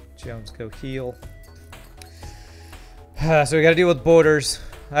 Jones, go heal. So we gotta deal with boarders.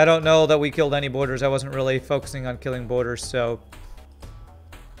 I don't know that we killed any boarders. I wasn't really focusing on killing boarders, so...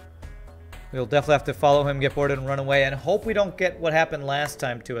 We'll definitely have to follow him, get boarded, and run away, and hope we don't get what happened last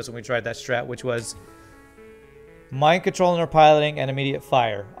time to us when we tried that strat, which was... mind control in our piloting and immediate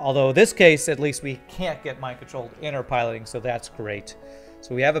fire. Although in this case, at least we can't get mind controlled in our piloting, so that's great.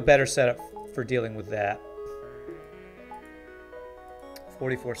 So we have a better setup for dealing with that.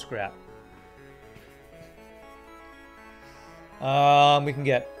 44 scrap. We can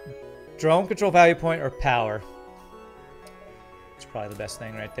get drone control value point or power. It's probably the best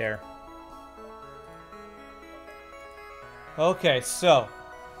thing right there. Okay, so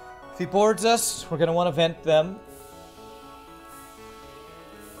if he boards us, we're going to want to vent them.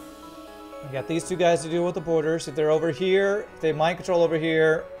 We got these two guys to deal with the boarders. If they're over here, if they mind control over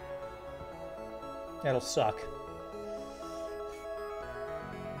here, that'll suck.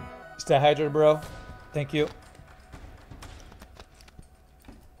 Stay hydrated, bro. Thank you.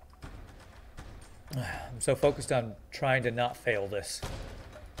 I'm so focused on trying to not fail this.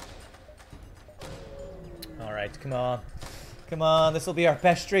 Alright, come on. Come on, this will be our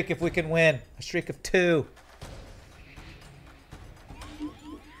best streak if we can win. A streak of 2.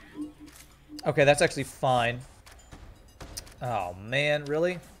 Okay, that's actually fine. Oh, man,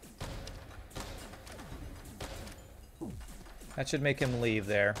 really? That should make him leave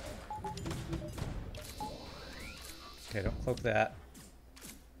there. Okay, don't cloak that.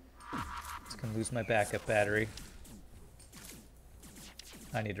 It's gonna lose my backup battery.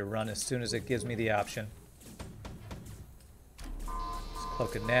 I need to run as soon as it gives me the option. Just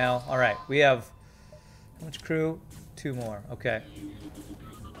cloak it now. Alright, we have... how much crew? 2 more. Okay.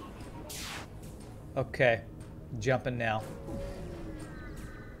 Okay. Jumping now.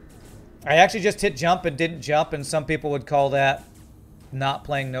 I actually just hit jump and didn't jump, and some people would call that not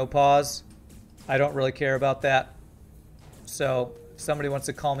playing no pause. I don't really care about that. So if somebody wants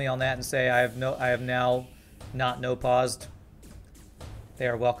to call me on that and say I have now not no paused, they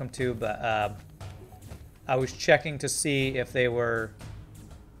are welcome to, but I was checking to see if they were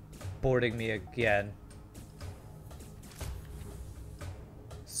boarding me again.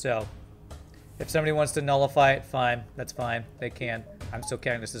 So if somebody wants to nullify it, fine. That's fine. They can. I'm still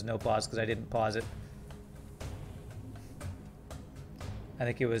counting this as no pause because I didn't pause it. I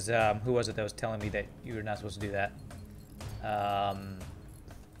think it was, who was it that was telling me that you were not supposed to do that?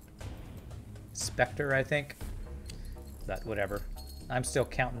 Spectre, I think. But whatever. I'm still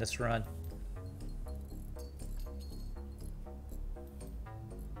counting this run.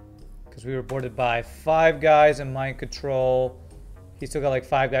 Because we were boarded by 5 guys in mind control. He's still got like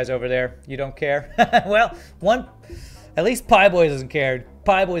 5 guys over there. You don't care? Well, one... At least Pie Boy doesn't care.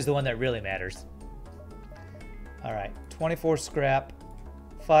 Pie Boy's the one that really matters. Alright. 24 scrap.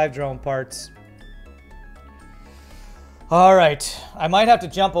 5 drone parts. Alright. I might have to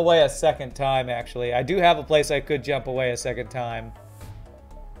jump away a second time, actually. I do have a place I could jump away a second time.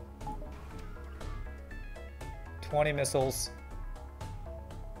 20 missiles.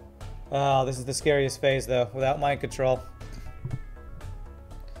 Oh, this is the scariest phase, though, without mind control.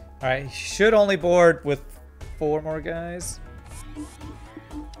 Alright, he should only board with 4 more guys.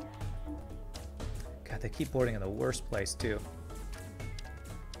 God, they keep boarding in the worst place, too.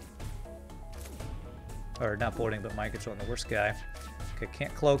 Or not boarding, but mind control in the worst guy. Okay,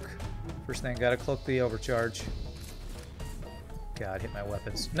 can't cloak. First thing, gotta cloak the overcharge. God, hit my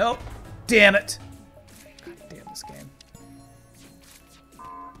weapons. Nope! Damn it! God damn this game.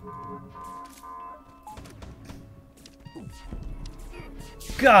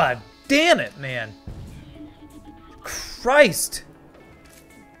 God damn it, man. Christ.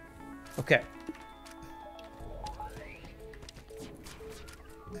 Okay.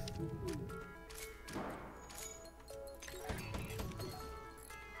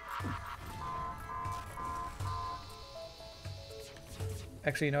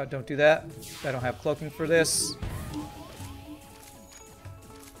 Actually, you know what? Don't do that. I don't have cloaking for this.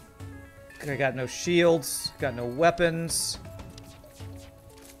 I got no shields. Got no weapons.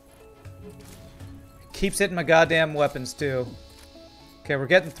 Keeps hitting my goddamn weapons, too. Okay, we're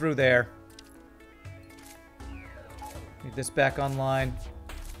getting through there. Need this back online.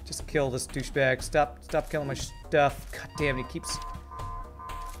 Just kill this douchebag. Stop killing my stuff. God damn, he keeps...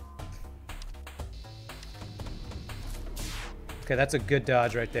 Okay, that's a good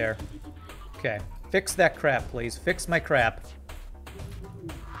dodge right there. Okay, fix that crap, please. Fix my crap.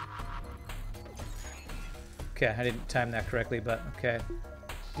 Okay, I didn't time that correctly, but okay.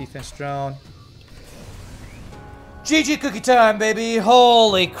 Defense drone. GG cookie time, baby.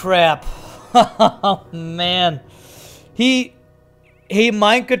 Holy crap. Oh, man. He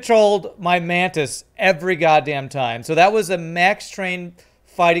mind controlled my Mantis every goddamn time. So that was a max trained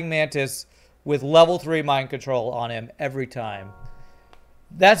fighting Mantis with level 3 mind control on him every time.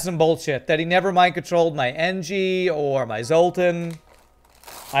 That's some bullshit. That he never mind controlled my NG or my Zoltan.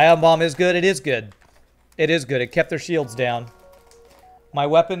 Ion Bomb is good. It is good. It is good. It kept their shields down. My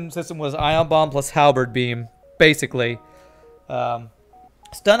weapon system was Ion Bomb plus Halberd Beam, basically. Stun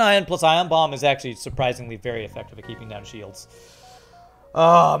Ion plus Ion Bomb is actually surprisingly very effective at keeping down shields.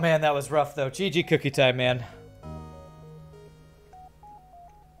 Oh, man, that was rough, though. GG cookie time, man.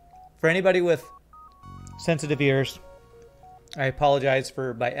 For anybody with sensitive ears, I apologize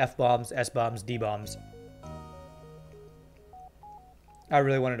for my F-bombs, S-bombs, D-bombs. I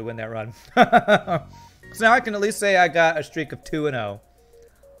really wanted to win that run. So now I can at least say I got a streak of 2-0.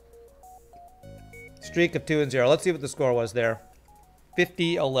 Streak of 2-0. Let's see what the score was there.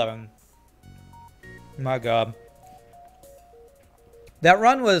 50-11. My God. That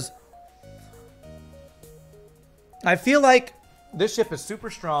run was... I feel like this ship is super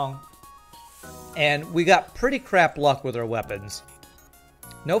strong. And we got pretty crap luck with our weapons.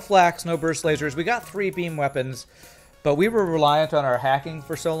 No flax, no burst lasers. We got 3 beam weapons. But we were reliant on our hacking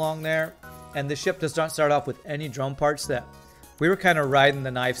for so long there. And the ship does not start off with any drone parts that... We were kind of riding the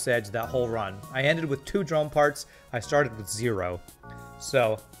knife's edge that whole run. I ended with 2 drone parts. I started with 0.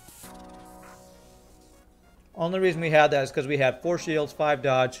 So... Only reason we had that is because we had 4 shields, 5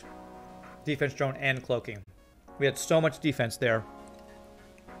 dodge, defense drone, and cloaking. We had so much defense there.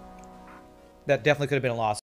 That definitely could have been a loss.